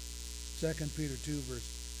 2 Peter 2, verse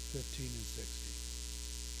 15 and 16.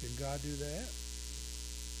 Can God do that?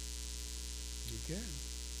 He can.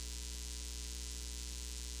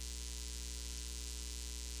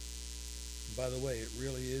 By the way, it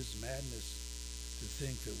really is madness to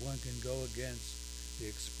think that one can go against the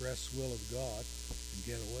express will of God and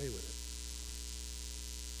get away with it.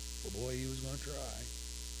 Well, boy, he was going to try.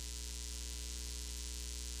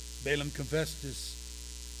 Balaam confessed his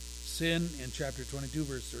sin in chapter 22,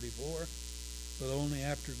 verse 34, but only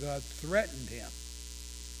after God threatened him.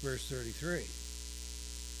 Verse 33.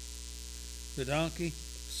 The donkey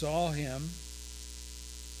saw him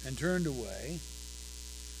and turned away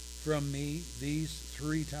from me these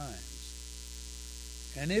 3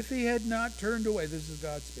 times. And if he had not turned away, this is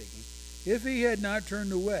God speaking, if he had not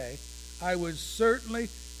turned away, I would certainly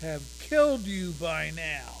have killed you by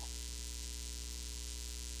now.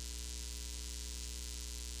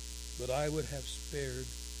 But I would have spared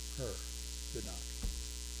her, the donkey.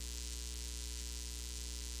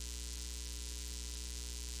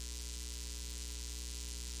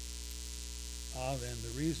 Then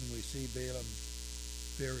the reason we see Balaam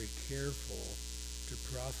very careful to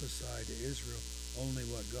prophesy to Israel only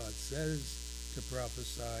what God says to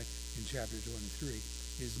prophesy in chapter 23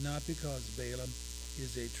 is not because Balaam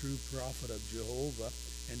is a true prophet of Jehovah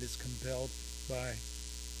and is compelled by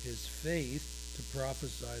his faith to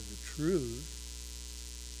prophesy the truth,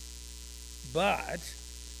 but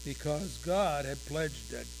because God had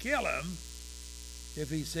pledged to kill him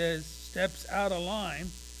if he steps out of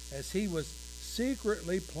line, as he was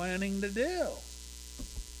secretly planning to do.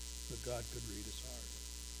 But God could read his heart.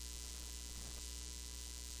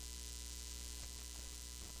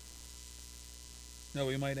 Now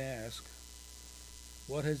we might ask,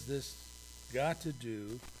 what has this got to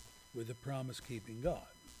do with the promise-keeping God?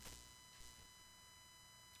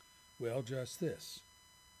 Well, just this.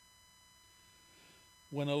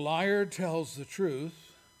 When a liar tells the truth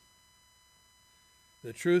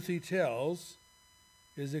he tells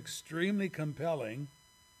is extremely compelling,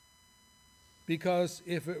 because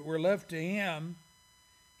if it were left to him,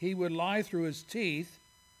 he would lie through his teeth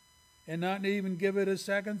and not even give it a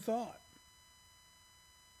second thought.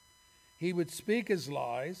 He would speak his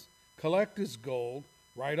lies, collect his gold,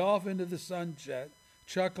 ride off into the sunset,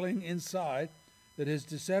 chuckling inside that his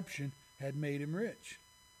deception had made him rich.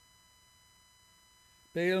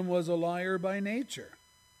 Balaam was a liar by nature.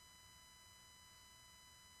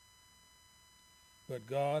 But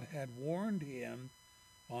God had warned him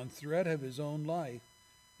on threat of his own life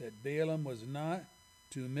that Balaam was not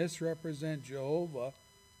to misrepresent Jehovah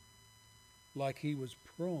like he was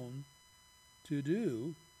prone to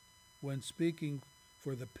do when speaking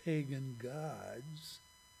for the pagan gods.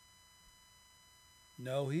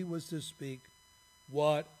 No, he was to speak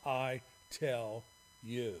what I tell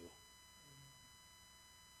you.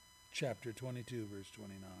 Chapter 22, verse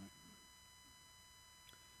 29.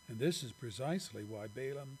 And this is precisely why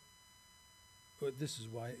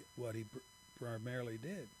what he primarily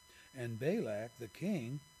did. And Balak, the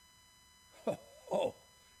king,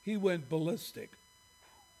 he went ballistic.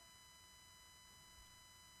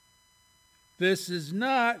 This is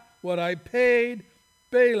not what I paid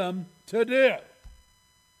Balaam to do.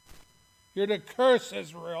 You're to curse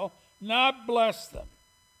Israel, not bless them.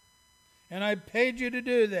 And I paid you to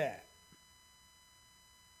do that.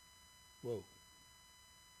 Whoa.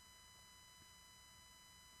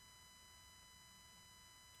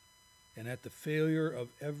 And at the failure of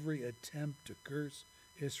every attempt to curse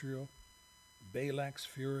Israel, Balak's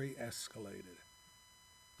fury escalated.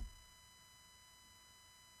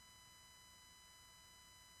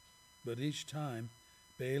 But each time,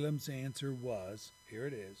 Balaam's answer was, here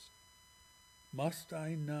it is, must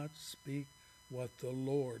I not speak what the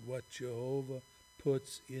Lord, what Jehovah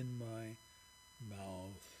puts in my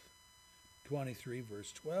mouth? 23,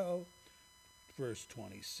 verse 12, verse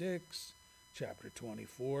 26, chapter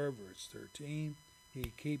 24, verse 13.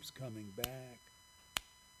 He keeps coming back.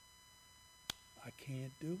 I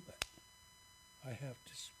can't do it. I have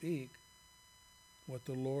to speak what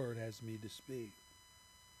the Lord has me to speak.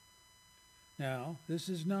 Now, this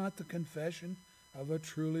is not the confession of a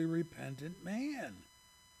truly repentant man,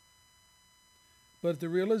 but the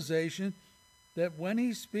realization that when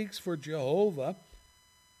he speaks for Jehovah,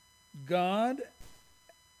 God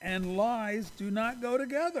and lies do not go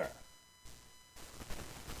together.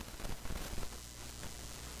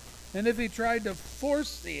 And if he tried to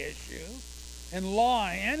force the issue and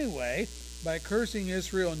lie anyway by cursing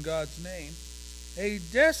Israel in God's name, a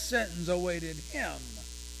death sentence awaited him.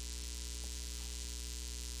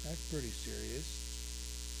 That's pretty serious.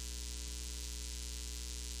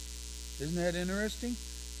 Isn't that interesting?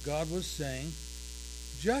 God was saying,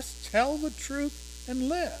 just tell the truth and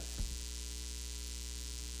live.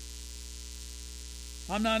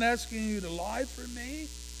 I'm not asking you to lie for me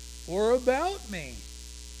or about me.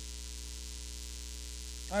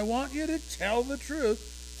 I want you to tell the truth,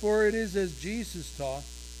 for it is as Jesus taught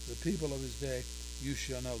the people of his day, you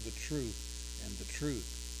shall know the truth, and the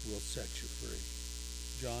truth will set you free.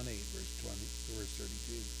 John 8, verse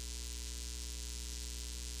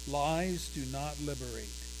 32. Lies do not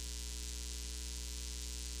liberate.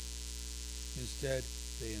 Instead,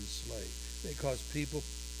 they enslave. They cause people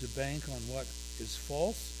to bank on what is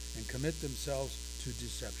false and commit themselves to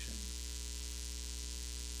deception.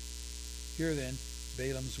 Here then,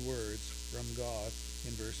 Balaam's words from God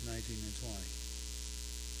in verse 19 and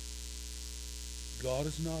 20. God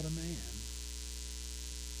is not a man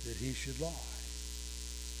that he should lie,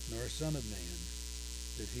 nor a son of man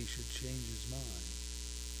that he should change his mind.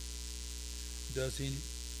 Does he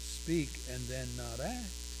speak and then not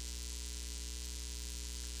act?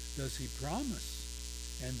 Does he promise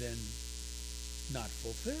and then not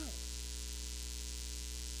fulfill?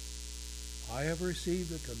 I have received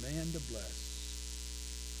the command to bless.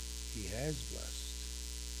 He has blessed,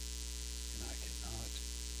 and I cannot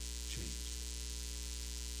change it.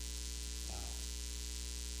 Wow.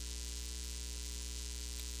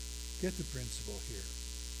 Get the principle here.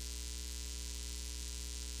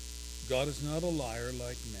 God is not a liar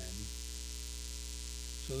like men,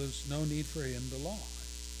 so there's no need for him to lie.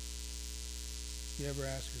 You ever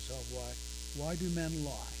ask yourself why? Why do men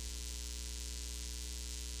lie?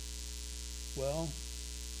 Well,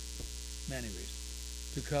 many reasons.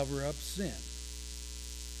 To cover up sin.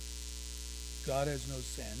 God has no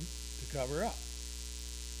sin to cover up.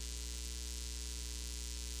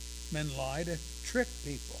 Men lie to trick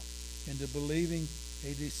people into believing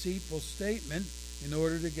a deceitful statement in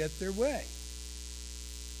order to get their way.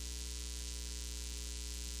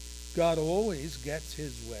 God always gets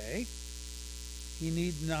his way. He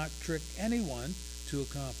need not trick anyone to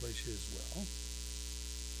accomplish his will.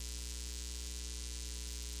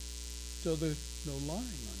 So there's no lying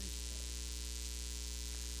on his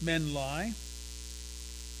part. Men lie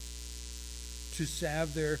to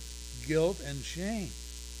salve their guilt and shame.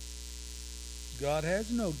 God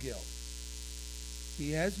has no guilt.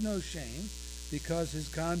 He has no shame because his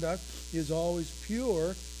conduct is always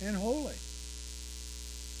pure and holy.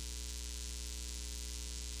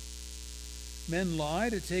 Men lie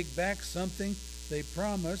to take back something they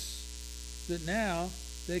promise that now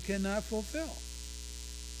they cannot fulfill.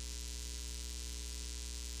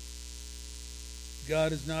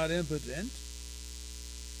 God is not impotent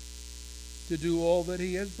to do all that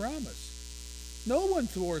he has promised. No one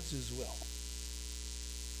thwarts his will.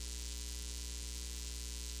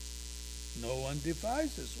 No one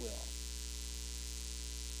defies his will.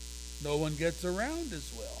 No one gets around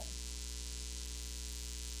his will.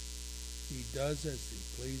 He does as he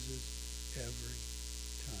pleases every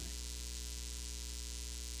time.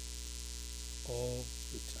 All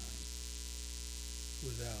the time.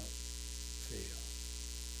 Without fail.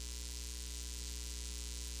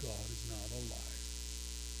 God is not a liar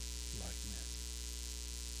like men.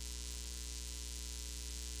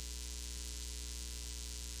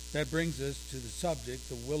 That brings us to the subject,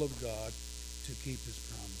 the will of God to keep his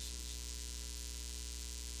promises.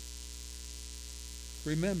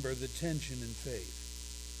 Remember the tension in faith.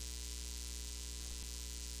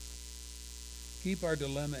 Keep our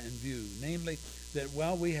dilemma in view, namely that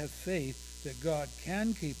while we have faith that God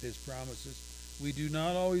can keep his promises, we do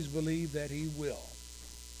not always believe that he will.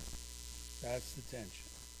 That's the tension.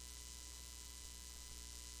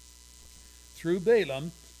 Through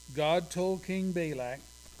Balaam, God told King Balak,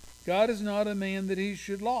 God is not a man that he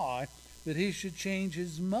should lie, that he should change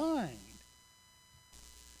his mind.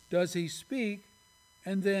 Does he speak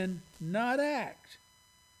and then not act?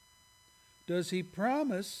 Does he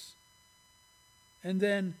promise and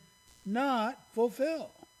then not fulfill?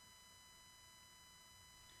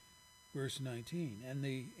 Verse 19, and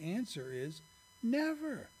the answer is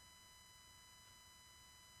never.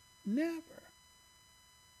 Never.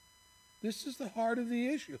 This is the heart of the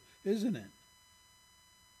issue, isn't it?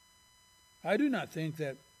 I do not think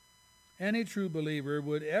that any true believer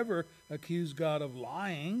would ever accuse God of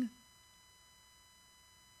lying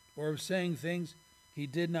or of saying things he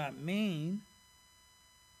did not mean,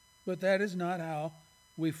 but that is not how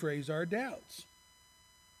we phrase our doubts.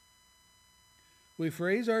 We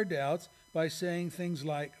phrase our doubts by saying things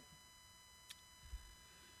like,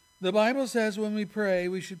 the Bible says when we pray,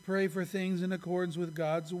 we should pray for things in accordance with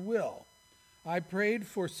God's will. I prayed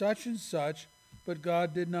for such and such, but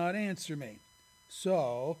God did not answer me.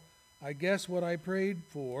 So, I guess what I prayed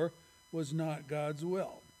for was not God's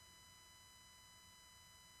will.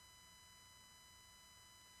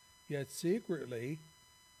 Yet secretly,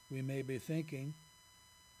 we may be thinking,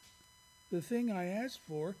 the thing I asked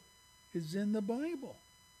for is in the Bible.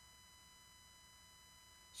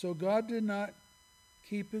 So God did not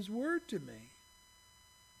keep his word to me.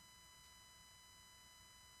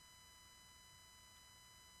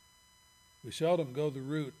 We seldom go the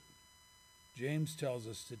route James tells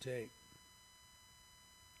us to take.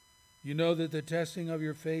 You know that the testing of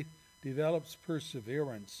your faith develops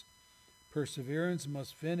perseverance. Perseverance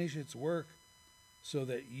must finish its work so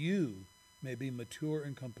that you may be mature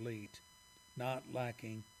and complete, not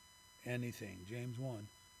lacking anything. James 1,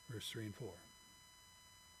 verse 3 and 4.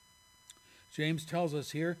 James tells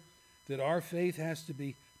us here that our faith has to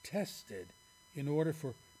be tested in order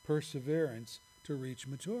for perseverance to reach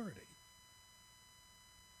maturity.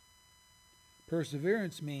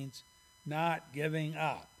 Perseverance means not giving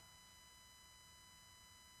up.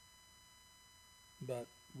 But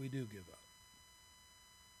we do give up.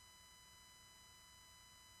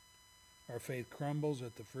 Our faith crumbles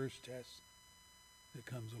at the first test that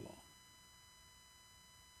comes along.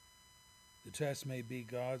 The test may be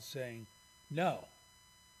God saying no.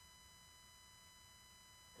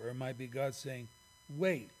 Or it might be God saying,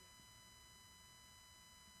 wait.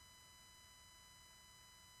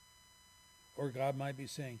 Or God might be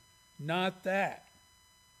saying, not that,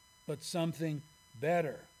 but something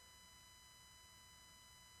better.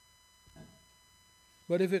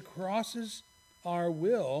 But if it crosses our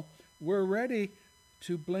will, we're ready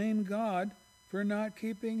to blame God for not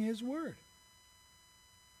keeping his word.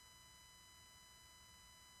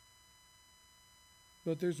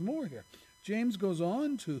 But there's more here. James goes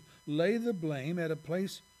on to lay the blame at a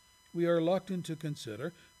place we are reluctant to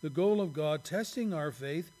consider. The goal of God testing our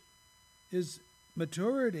faith is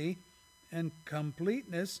maturity and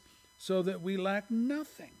completeness so that we lack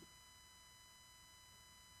nothing.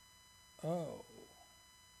 Oh.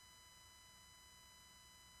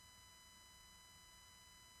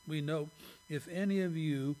 We know if any of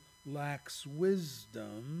you lacks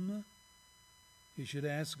wisdom, he should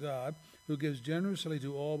ask God, who gives generously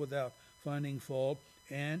to all without finding fault,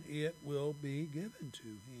 and it will be given to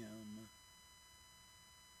him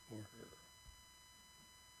or her.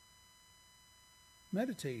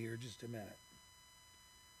 Meditate here just a minute.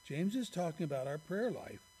 James is talking about our prayer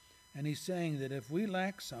life, and he's saying that if we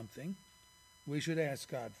lack something, we should ask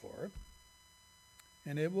God for it,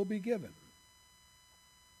 and it will be given.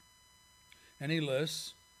 And he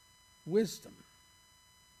lists wisdom.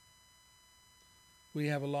 We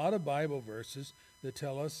have a lot of Bible verses that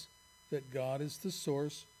tell us that God is the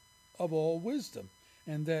source of all wisdom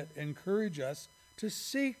and that encourage us to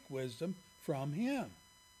seek wisdom from him.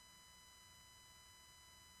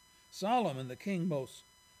 Solomon, the king, most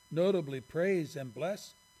notably praised and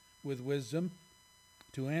blessed with wisdom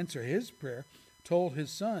to answer his prayer, told his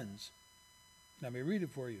sons, let me read it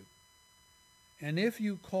for you. And if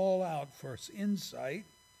you call out for insight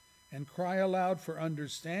and cry aloud for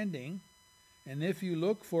understanding, and if you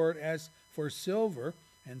look for it as for silver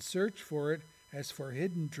and search for it as for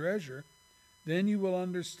hidden treasure, then you will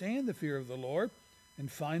understand the fear of the Lord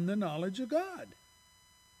and find the knowledge of God.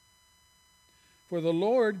 For the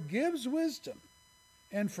Lord gives wisdom,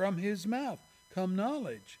 and from his mouth come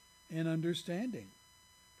knowledge and understanding.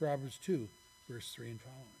 Proverbs 2, verse 3 and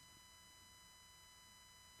following.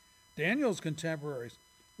 Daniel's contemporaries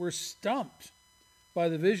were stumped by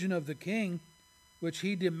the vision of the king, which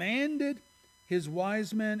he demanded his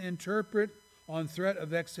wise men interpret on threat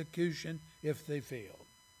of execution if they failed.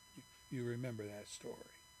 You remember that story.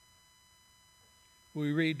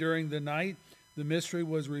 We read, during the night, the mystery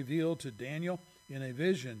was revealed to Daniel in a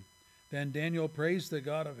vision. Then Daniel praised the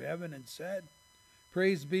God of heaven and said,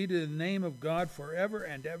 Praise be to the name of God forever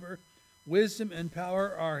and ever. Wisdom and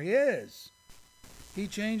power are his. He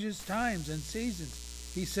changes times and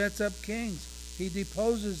seasons. He sets up kings. He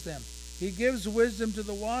deposes them. He gives wisdom to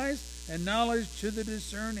the wise and knowledge to the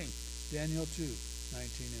discerning. Daniel 2, 19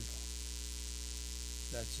 and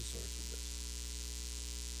 12. That's the source of this.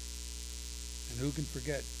 And who can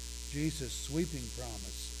forget Jesus' sweeping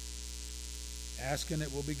promise? Ask and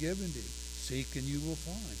it will be given to you. Seek and you will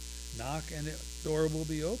find. Knock and the door will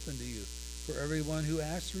be opened to you. For everyone who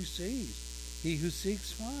asks receives. He who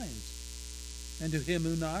seeks finds. And to him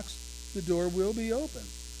who knocks, the door will be opened.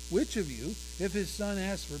 Which of you, if his son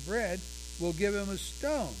asks for bread, will give him a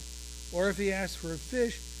stone? Or if he asks for a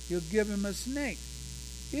fish, he'll give him a snake?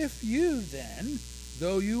 If you then,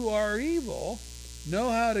 though you are evil, know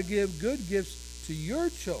how to give good gifts to your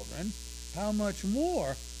children, how much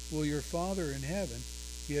more will your Father in heaven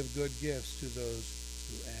give good gifts to those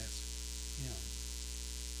who ask him?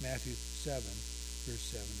 Matthew 7, verse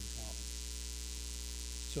 7 and following.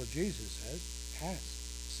 So Jesus says, ask,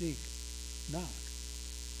 seek, knock.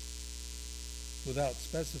 Without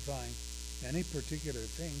specifying any particular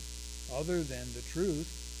thing other than the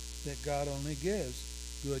truth that God only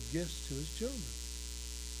gives good gifts to his children.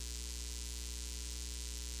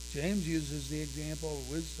 James uses the example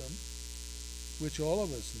of wisdom, which all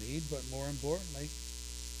of us need, but more importantly,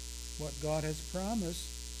 what God has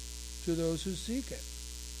promised to those who seek it.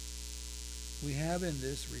 We have in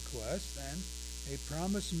this request, then, a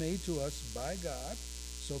promise made to us by God.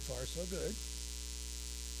 So far, so good.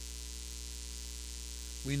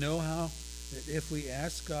 We know how that if we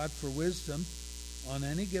ask God for wisdom on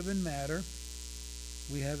any given matter,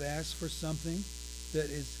 we have asked for something that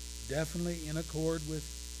is definitely in accord with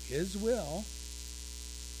his will.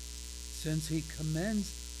 Since he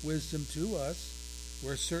commends wisdom to us,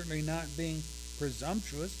 we're certainly not being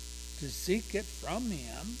presumptuous to seek it from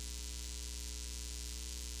him.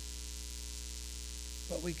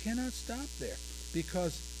 But we cannot stop there,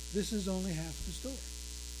 because this is only half the story.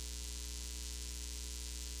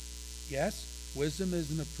 Yes, wisdom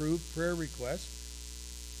is an approved prayer request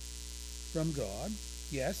from God.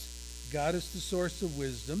 Yes, God is the source of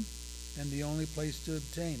wisdom and the only place to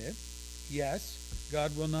obtain it. Yes,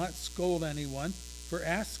 God will not scold anyone for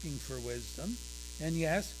asking for wisdom. And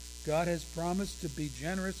yes, God has promised to be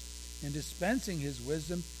generous in dispensing his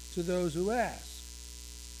wisdom to those who ask.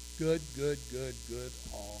 Good, good, good, good,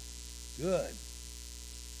 all good.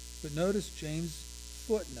 But notice James'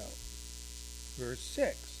 footnote, verse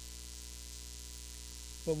 6.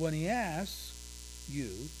 But when he asks,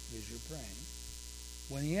 you, as you're praying,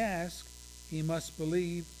 when he asks, he must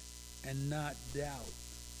believe and not doubt.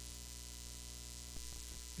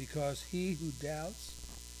 Because he who doubts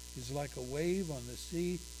is like a wave on the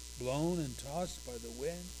sea, blown and tossed by the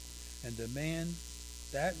wind, and that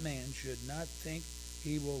man should not think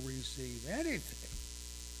he will receive anything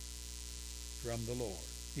from the Lord.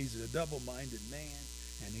 He's a double-minded man,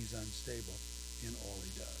 and he's unstable in all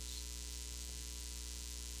he does.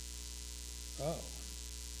 Oh,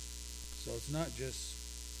 so it's not just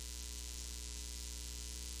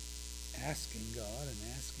asking God and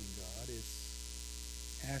asking God, it's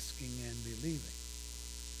asking and believing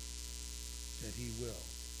that he will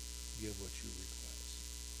give what you request.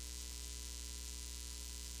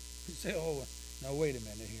 You say, oh, now wait a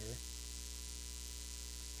minute here.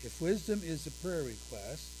 If wisdom is a prayer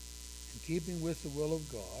request in keeping with the will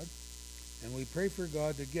of God, and we pray for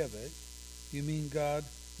God to give it, you mean God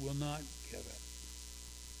will not give it?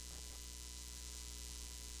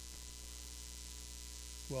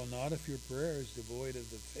 Well, not if your prayer is devoid of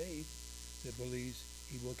the faith that believes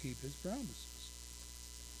he will keep his promises.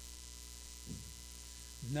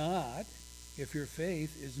 Not if your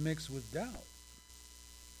faith is mixed with doubt.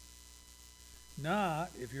 Not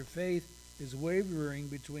if your faith is wavering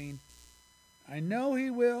between, I know he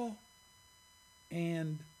will,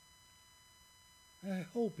 and I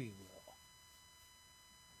hope he will.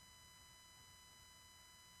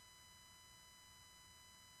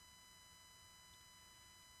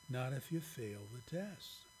 Not if you fail the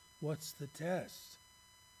test. What's the test?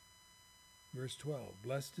 Verse 12,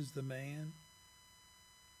 blessed is the man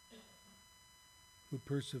who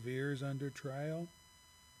perseveres under trial,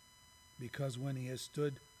 because when he has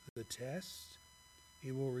stood the test,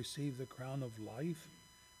 he will receive the crown of life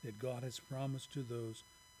that God has promised to those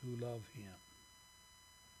who love him.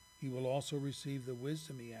 He will also receive the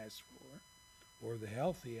wisdom he asked for, or the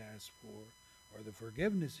health he asked for, or the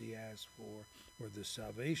forgiveness he asked for, or the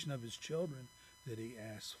salvation of his children that he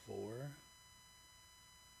asked for.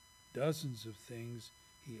 Dozens of things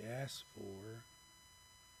he asked for,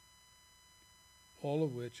 all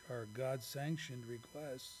of which are God-sanctioned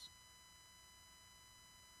requests,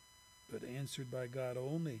 but answered by God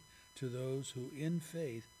only to those who in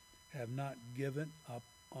faith have not given up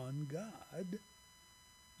on God,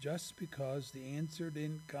 just because the answer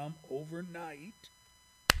didn't come overnight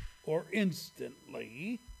or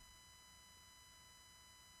instantly.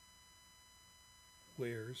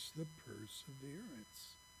 Where's the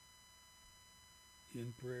perseverance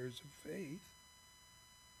in prayers of faith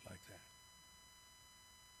like that?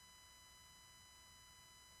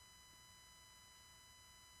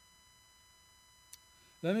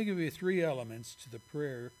 Let me give you 3 elements to the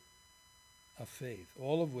prayer of faith,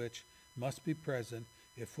 all of which must be present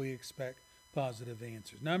if we expect positive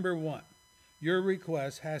answers. Number 1, your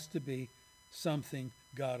request has to be something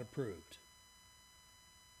God approved.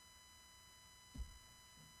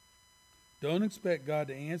 Don't expect God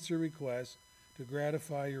to answer requests to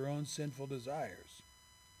gratify your own sinful desires.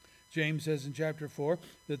 James says in chapter 4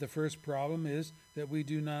 that the first problem is that we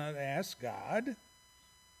do not ask God.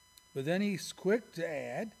 But then he's quick to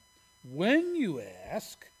add, when you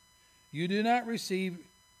ask, you do not receive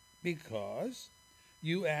because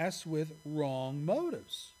you ask with wrong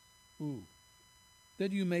motives.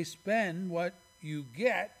 that you may spend what you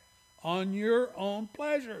get on your own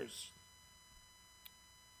pleasures.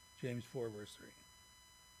 James 4, verse 3.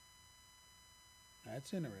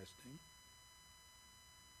 That's interesting.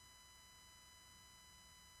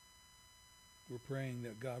 We're praying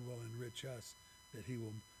that God will enrich us, that He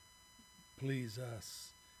will please us,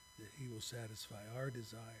 that He will satisfy our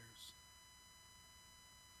desires.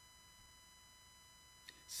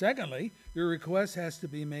 Secondly, your request has to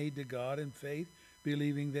be made to God in faith,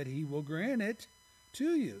 believing that He will grant it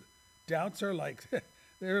to you. Doubts are like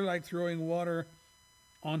they're like throwing water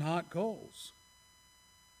on hot coals.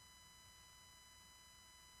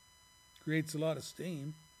 Creates a lot of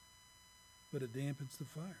steam, but it dampens the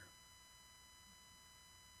fire.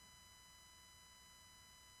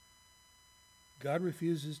 God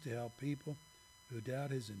refuses to help people who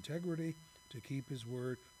doubt His integrity, to keep His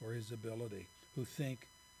word or His ability, who think,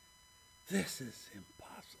 this is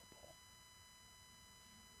impossible.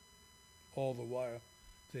 All the while,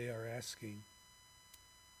 they are asking,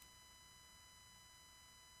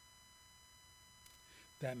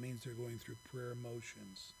 that means they're going through prayer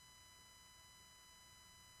motions,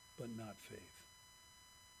 but not faith.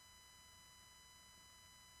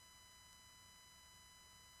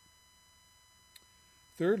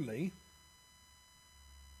 Thirdly,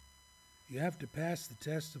 you have to pass the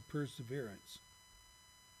test of perseverance.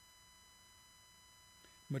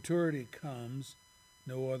 Maturity comes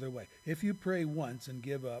no other way. If you pray once and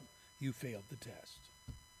give up, you failed the test.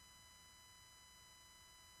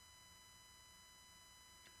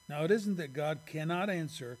 Now, it isn't that God cannot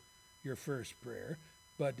answer your first prayer,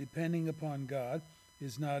 but depending upon God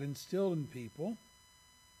is not instilled in people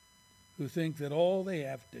who think that all they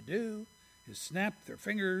have to do is snap their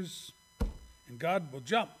fingers and God will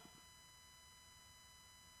jump.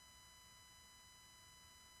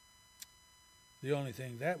 The only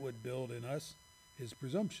thing that would build in us is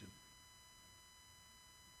presumption.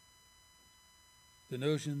 The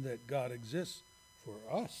notion that God exists for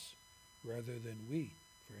us rather than we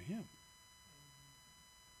for Him.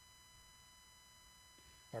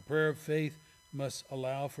 Our prayer of faith must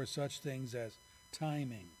allow for such things as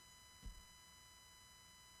timing.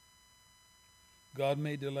 God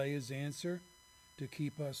may delay His answer to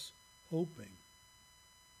keep us hoping,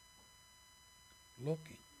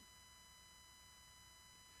 looking.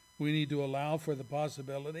 We need to allow for the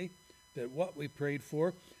possibility that what we prayed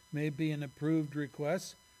for may be an approved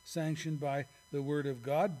request sanctioned by the Word of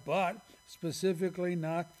God, but specifically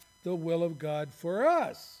not the will of God for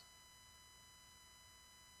us.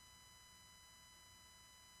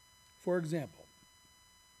 For example,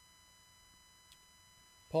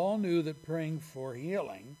 Paul knew that praying for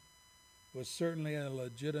healing was certainly a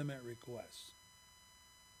legitimate request.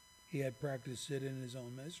 He had practiced it in his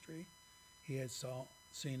own ministry. He had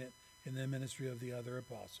seen it in the ministry of the other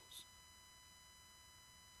apostles.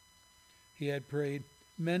 He had prayed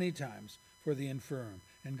many times for the infirm,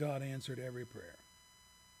 and God answered every prayer.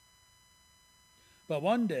 But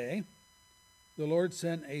one day, the Lord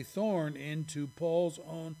sent a thorn into Paul's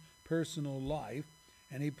own personal life,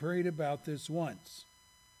 and he prayed about this once.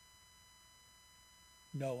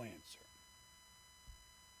 No answer.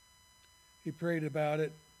 He prayed about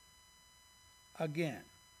it again,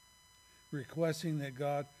 requesting that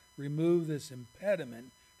God remove this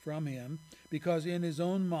impediment from him, because in his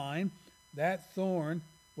own mind, that thorn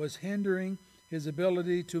was hindering his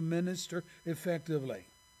ability to minister effectively.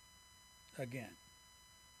 Again,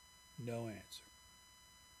 no answer.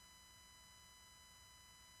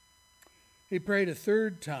 He prayed a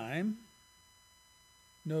third time.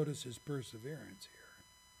 Notice his perseverance here.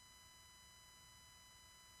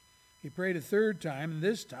 He prayed a third time, and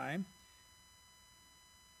this time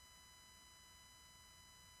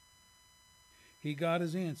he got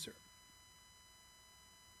his answer.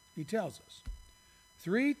 He tells us,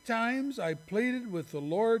 3 times I pleaded with the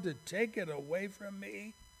Lord to take it away from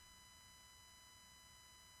me.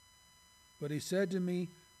 But he said to me,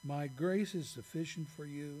 my grace is sufficient for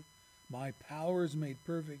you. My power is made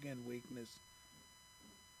perfect in weakness.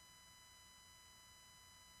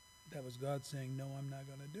 That was God saying, no, I'm not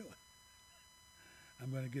going to do it.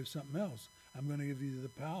 I'm going to give something else. I'm going to give you the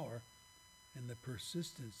power and the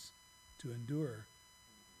persistence to endure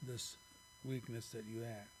this weakness that you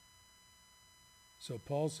have. So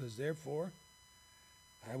Paul says, therefore,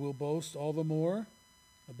 I will boast all the more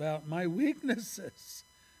about my weaknesses,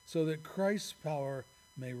 so that Christ's power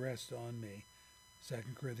may rest on me. 2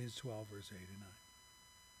 Corinthians 12, verse 8 and 9.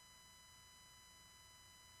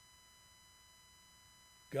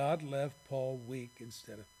 God left Paul weak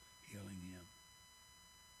instead of healing him.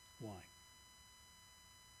 Why?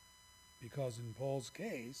 Because in Paul's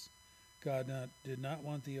case, did not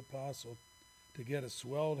want the apostle to get a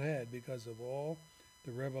swelled head because of all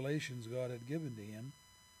the revelations God had given to him,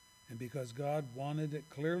 and because God wanted it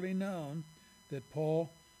clearly known that Paul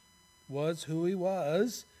was who he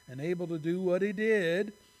was and able to do what he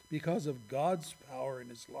did because of God's power in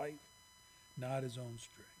his life, not his own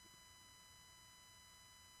strength.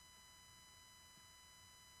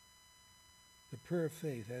 The prayer of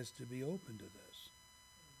faith has to be open to this.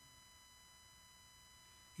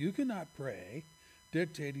 You cannot pray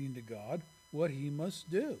dictating to God what he must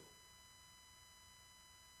do.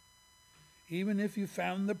 Even if you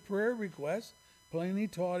found the prayer request plainly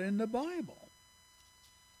taught in the Bible.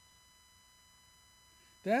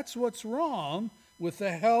 That's what's wrong with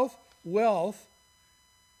the health, wealth,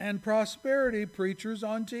 and prosperity preachers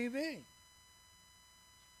on TV.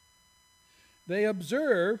 They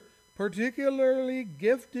observe particularly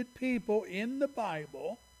gifted people in the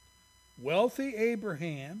Bible, wealthy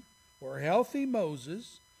Abraham or healthy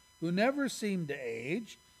Moses, who never seemed to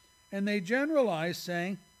age, and they generalize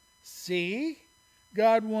saying, see,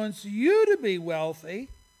 God wants you to be wealthy,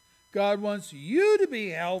 God wants you to be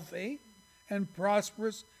healthy and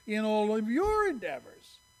prosperous in all of your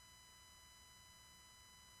endeavors.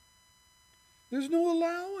 There's no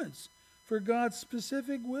allowance for God's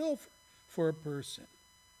specific will for a person.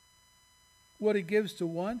 What he gives to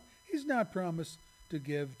one, he's not promised to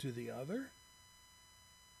give to the other,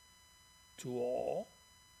 to all.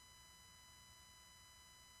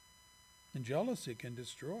 And jealousy can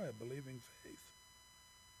destroy a believing faith.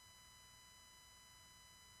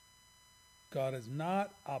 God is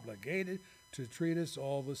not obligated to treat us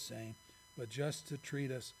all the same, but just to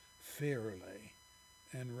treat us fairly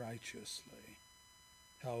and righteously,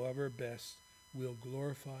 however best will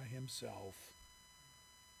glorify himself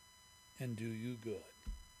and do you good.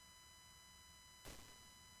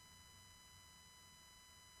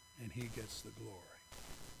 And he gets the glory.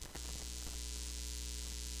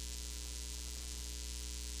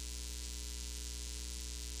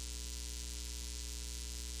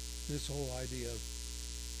 This whole idea of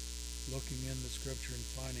looking in the scripture and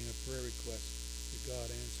finding a prayer request that God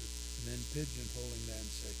answered, and then pigeonholing that and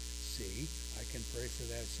say, see, I can pray for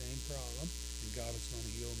that same problem, and God is going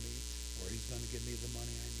to heal me, or he's going to give me the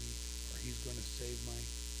money I need, or he's going to save my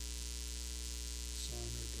son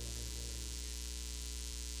or daughter, whatever.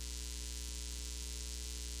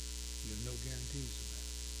 You have no guarantees of that.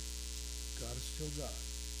 God is still God.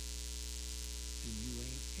 And you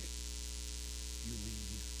ain't it. You ain't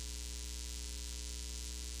him.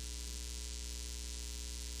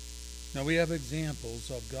 Now we have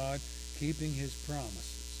examples of God keeping his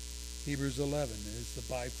promises. Hebrews 11 is the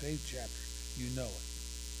by faith chapter. You know it.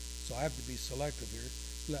 So I have to be selective here.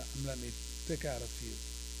 Let me pick out a few.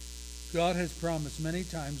 God has promised many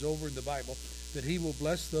times over in the Bible that he will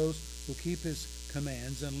bless those who keep his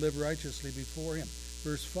commands and live righteously before him.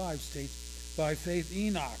 Verse 5 states, by faith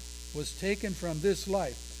Enoch was taken from this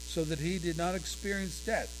life so that he did not experience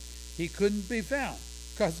death. He couldn't be found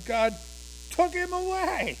because God took him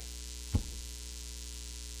away.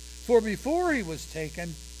 For before he was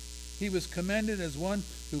taken, he was commended as one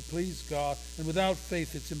who pleased God, and without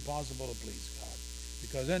faith it's impossible to please God,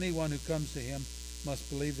 because anyone who comes to him must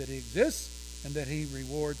believe that he exists and that he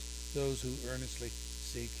rewards those who earnestly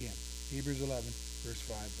seek him. Hebrews 11, verse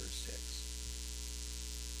 5, verse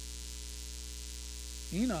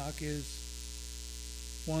 6. Enoch is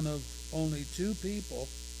one of only two people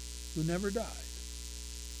who never died,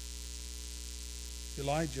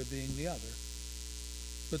 Elijah being the other.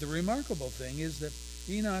 But the remarkable thing is that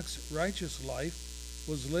Enoch's righteous life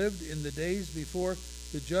was lived in the days before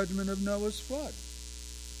the judgment of Noah's flood.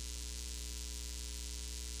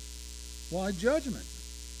 Why judgment?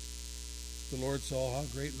 The Lord saw how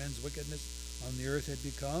great men's wickedness on the earth had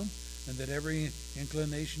become, and that every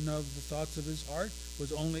inclination of the thoughts of his heart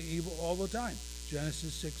was only evil all the time.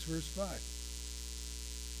 Genesis 6, verse 5.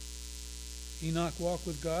 Enoch walked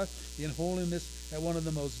with God in holiness at one of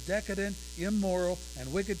the most decadent, immoral,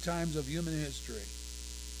 and wicked times of human history.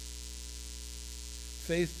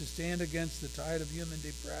 Faith to stand against the tide of human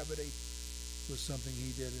depravity was something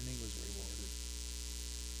he did, and he was rewarded.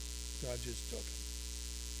 God just took him.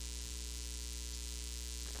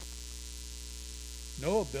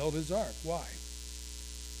 Noah built his ark. Why?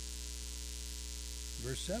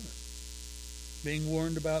 Verse 7. Being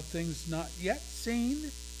warned about things not yet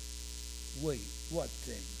seen. Wait, what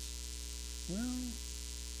things? Well,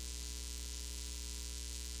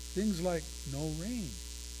 things like no rain.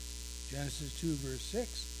 Genesis 2, verse 6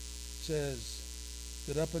 says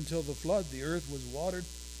that up until the flood, the earth was watered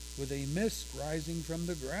with a mist rising from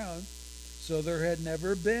the ground, so there had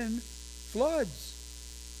never been floods.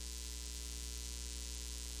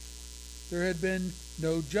 there had been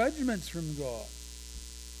no judgments from God.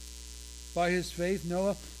 By his faith,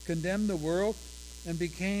 Noah condemned the world and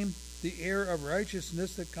became the heir of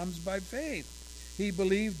righteousness that comes by faith. He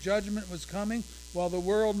believed judgment was coming while the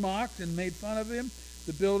world mocked and made fun of him.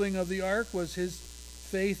 The building of the ark was his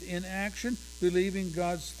faith in action, believing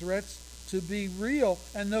God's threats to be real,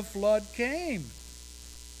 and the flood came.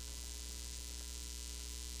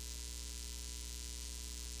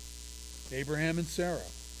 Abraham and Sarah,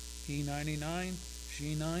 he 99,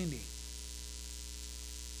 she 90,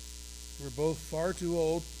 were both far too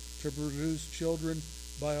old to produce children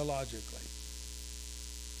biologically.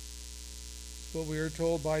 But we are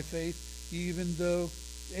told by faith, even though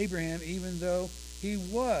he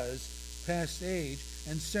was past age,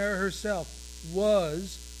 and Sarah herself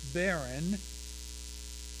was barren,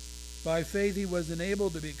 by faith he was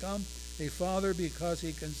enabled to become a father because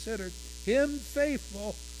he considered him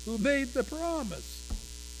faithful who made the promise.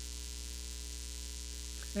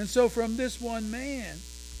 And so from this one man,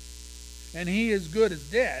 and he as good as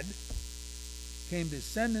dead, came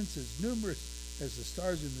descendants as numerous as the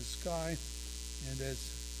stars in the sky and as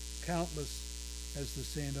countless as the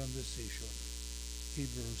sand on the seashore.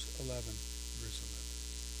 Hebrews 11, verse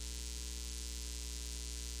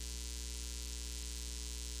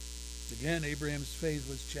 11. Again, Abraham's faith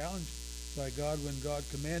was challenged by God when God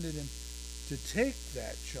commanded him to take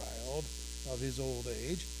that child of his old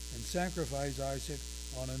age and sacrifice Isaac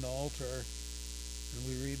on an altar. And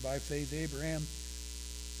we read, by faith Abraham,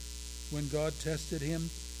 when God tested him,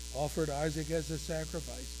 offered Isaac as a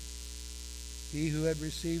sacrifice. He who had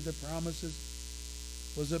received the promises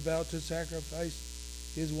was about to sacrifice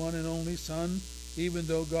his one and only son, even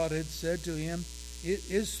though God had said to him, it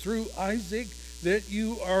is through Isaac that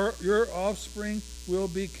your offspring will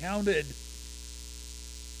be counted.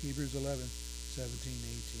 Hebrews 11, 17,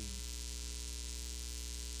 18.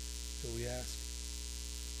 So we ask,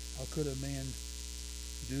 how could a man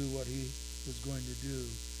do what he was going to do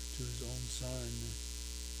to his own son?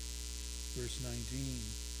 Verse 19,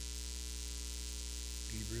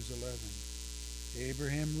 Hebrews 11.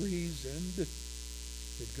 Abraham reasoned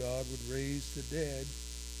that God would raise the dead,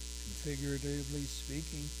 and figuratively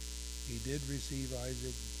speaking, he did receive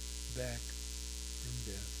Isaac back from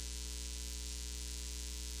death.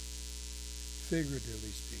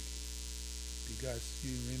 Figuratively speaking, because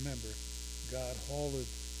you remember, God halted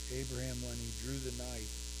Abraham when he drew the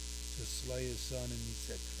knife to slay his son, and he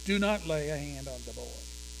said, do not lay a hand on the boy.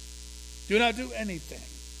 Do not do anything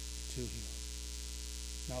to him.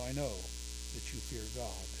 Now I know that you fear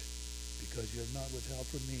God, because you have not withheld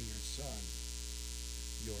from me your son,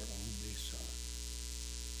 your only son.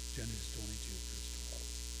 Genesis 22, verse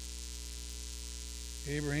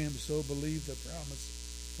 12. Abraham so believed the promise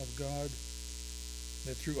of God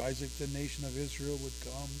that through Isaac the nation of Israel would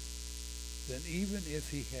come, that even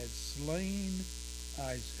if he had slain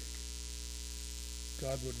Isaac,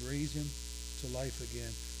 God would raise him to life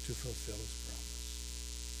again to fulfill his promise.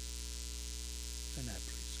 And that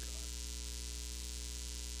pleased God.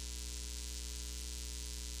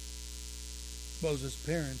 Moses'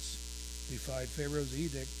 parents defied Pharaoh's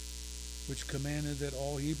edict, which commanded that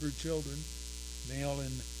all Hebrew children, male in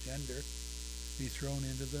gender, be thrown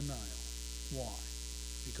into the Nile. Why?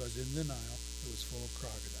 Because in the Nile it was full of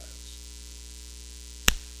crocodiles.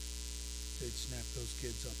 They'd snap those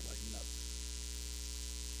kids up like nothing.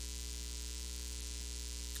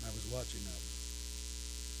 I was watching I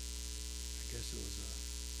guess it was a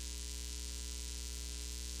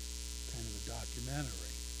kind of a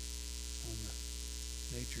documentary on the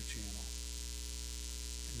Nature Channel.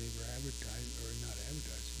 And they were advertising, or not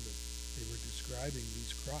advertising, but they were describing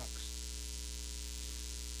these crocs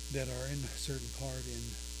that are in a certain part in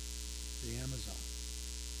the Amazon.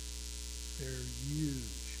 They're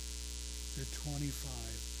huge. They're 25,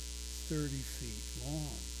 30 feet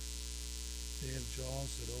long. They have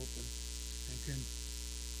jaws that open and can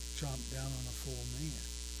chomp down on a full man.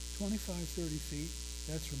 25, 30 feet,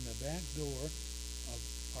 that's from the back door of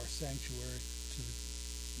our sanctuary to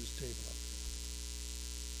this table up there.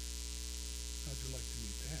 How'd you like to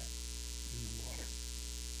meet that in the water?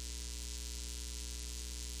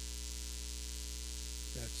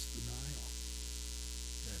 That's the Nile.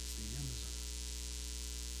 That's the Amazon.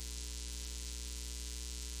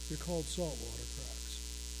 They're called saltwater crocs.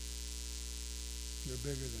 They're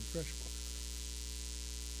bigger than freshwater crocs.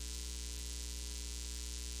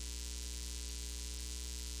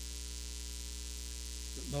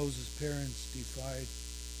 But Moses' parents defied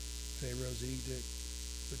Pharaoh's edict,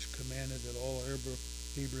 which commanded that all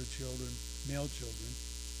Hebrew children, male children,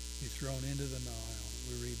 be thrown into the Nile.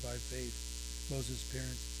 We read, by faith, Moses'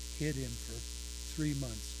 parents hid him for 3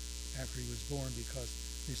 months after he was born, because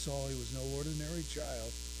they saw he was no ordinary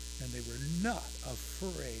child, and they were not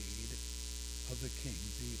afraid of the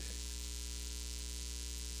king's edict.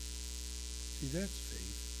 See, that's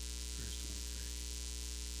faith, verse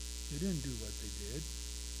 23. They didn't do what they did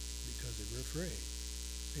because they were afraid.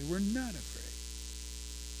 They were not afraid.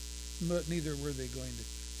 But neither were they going to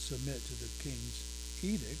submit to the king's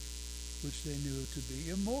edict, which they knew to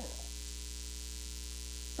be immoral.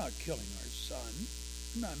 Not killing our son,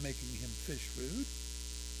 not making him fish food.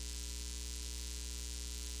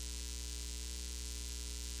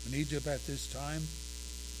 And Egypt at this time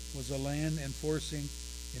was a land enforcing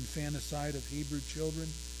infanticide of Hebrew children,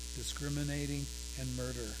 discriminating, and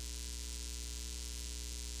murder.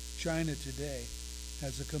 China today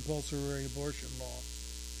has a compulsory abortion law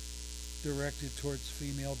directed towards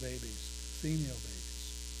female babies.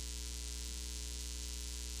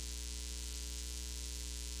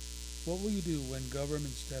 What will you do when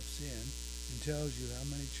government steps in and tells you how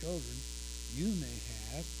many children you may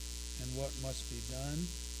have and what must be done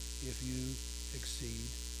if you exceed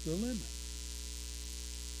the limit?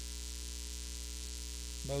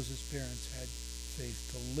 Moses' parents had faith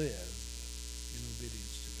to live in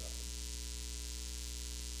obedience to God.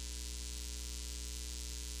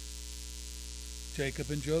 Jacob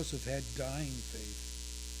and Joseph had dying faith.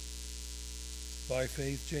 By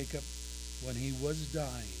faith, Jacob, when he was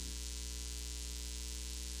dying,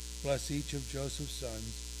 blessed each of Joseph's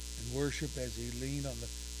sons and worshiped as he leaned on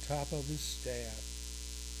the top of his staff.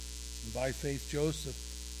 And by faith, Joseph,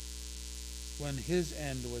 when his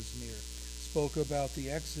end was near, spoke about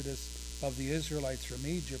the exodus of the Israelites from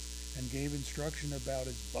Egypt and gave instruction about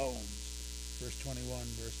his bones. Verse 21,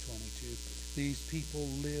 verse 22. These people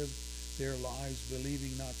lived their lives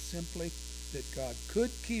believing not simply that God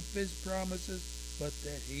could keep his promises, but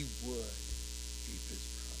that he would keep his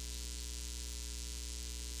promises.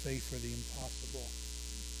 Faith for the impossible.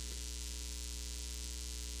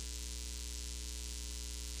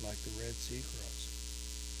 Like the Red Sea crossing.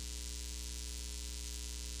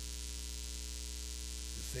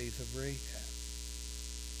 The faith of Rahab,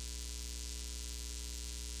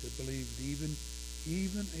 that believed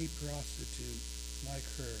even a prostitute like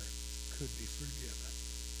her could be forgiven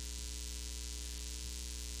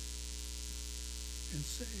and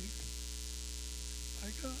saved by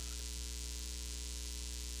God.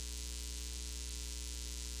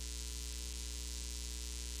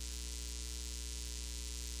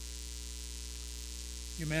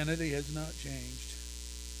 Humanity has not changed.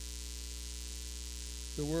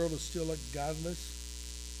 The world is still a godless,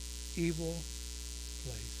 evil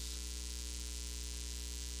place.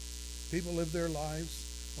 People live their lives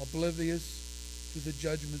oblivious to the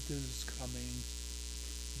judgment that is coming.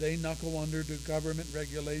 They knuckle under to government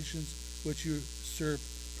regulations which usurp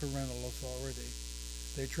parental authority.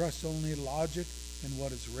 They trust only logic and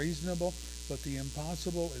what is reasonable, but the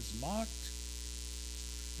impossible is mocked,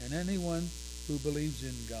 and anyone who believes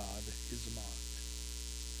in God is mocked.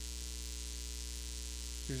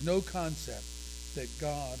 There's no concept that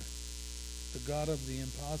God, the God of the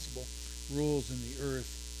impossible, rules in the earth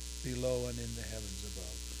below and in the heavens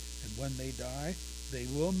above. And when they die, they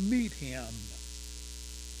will meet him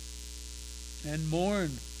and mourn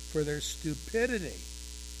for their stupidity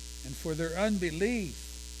and for their unbelief.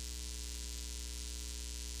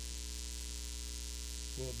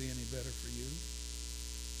 Will it be any better for you?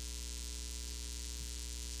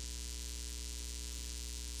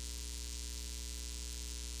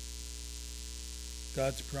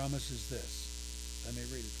 God's promise is this. Let me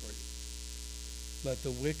read it for you. Let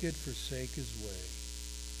the wicked forsake his way,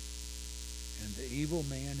 and the evil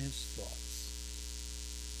man his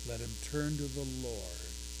thoughts. Let him turn to the Lord,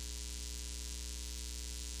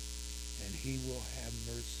 and he will have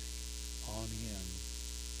mercy on him.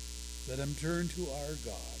 Let him turn to our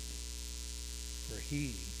God, for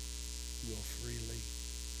he will freely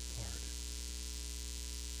pardon.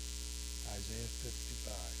 Isaiah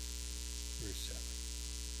 55, verse 7.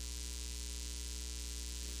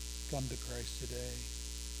 Come to Christ today.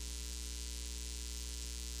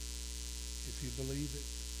 If you believe it,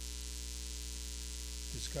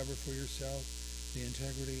 discover for yourself the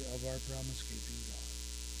integrity of our promise-keeping God.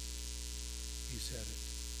 He said it.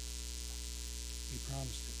 He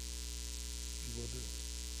promised it. He will do it.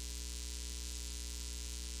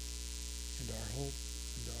 And our hope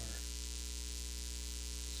and our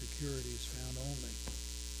security is found only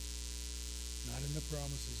not in the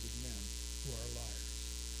promises of men who are liars,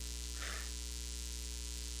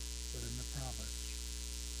 but in the promise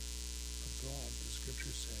of God, the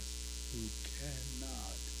scripture says, who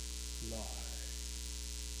cannot lie.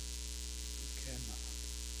 Who cannot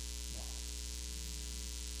lie.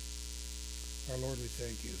 Our Lord, we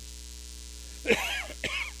thank you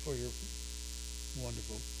for your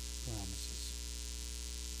wonderful promises.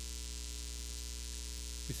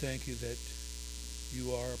 We thank you that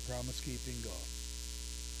you are a promise-keeping God.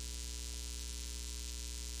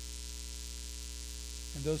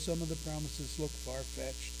 And though some of the promises look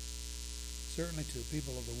far-fetched, certainly to the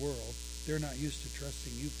people of the world, they're not used to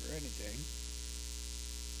trusting you for anything.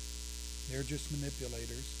 They're just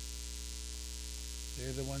manipulators.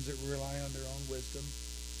 They're the ones that rely on their own wisdom,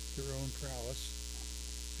 their own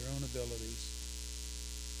prowess, their own abilities.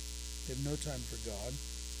 They have no time for God.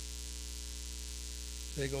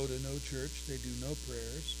 They go to no church. They do no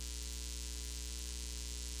prayers.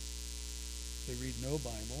 They read no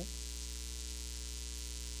Bible.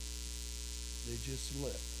 They just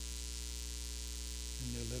live.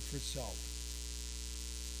 And they live for self.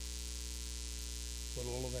 But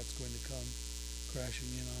all of that's going to come crashing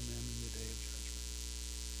in on them in the day of judgment.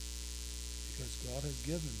 Because God has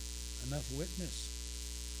given enough witness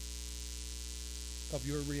of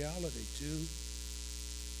your reality to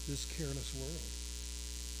this careless world.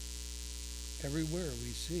 Everywhere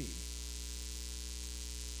we see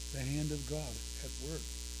the hand of God at work.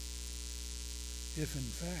 If in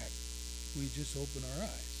fact we just open our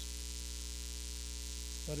eyes.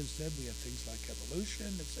 But instead we have things like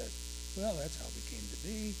evolution that says, well, that's how we came to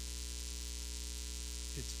be.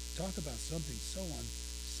 It's talk about something so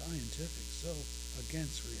unscientific, so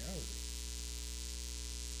against reality.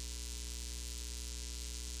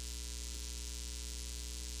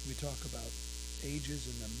 We talk about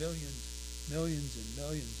ages in the millions and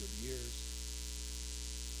millions of years.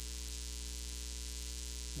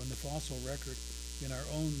 When the fossil record in our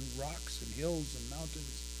own rocks and hills and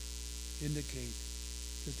mountains indicate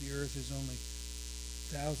that the earth is only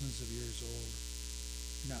thousands of years old,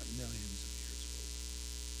 not millions of years old.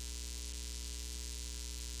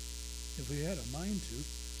 If we had a mind to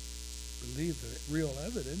believe the real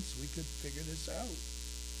evidence, we could figure this out.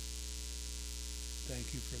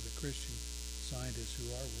 Thank you for the Christian scientists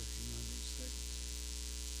who are working on these things.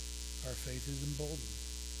 Our faith is emboldened,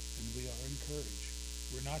 and we are encouraged.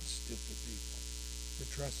 We're not stupid people.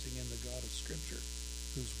 We're trusting in the God of Scripture,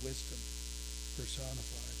 whose wisdom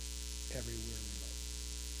personifies everywhere we look.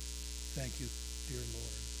 Thank you, dear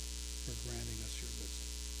Lord, for granting us your wisdom.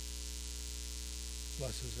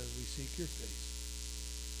 Bless us as we seek your face.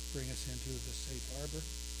 Bring us into the safe harbor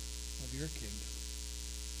of your kingdom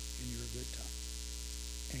in your good time.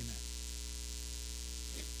 Amen.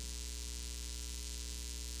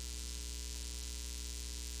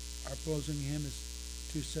 Our closing hymn is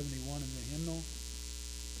 271 in the hymnal.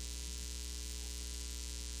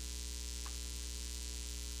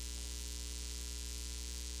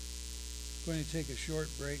 Going to take a short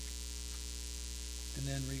break and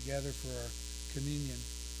then regather for our communion.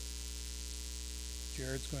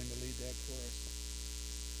 Jared's going to lead that for us.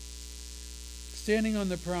 Standing on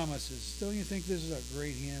the Promises. Don't you think this is a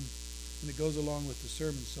great hymn? And it goes along with the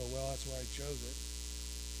sermon so well. That's why I chose it.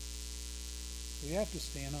 We have to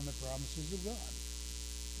stand on the promises of God.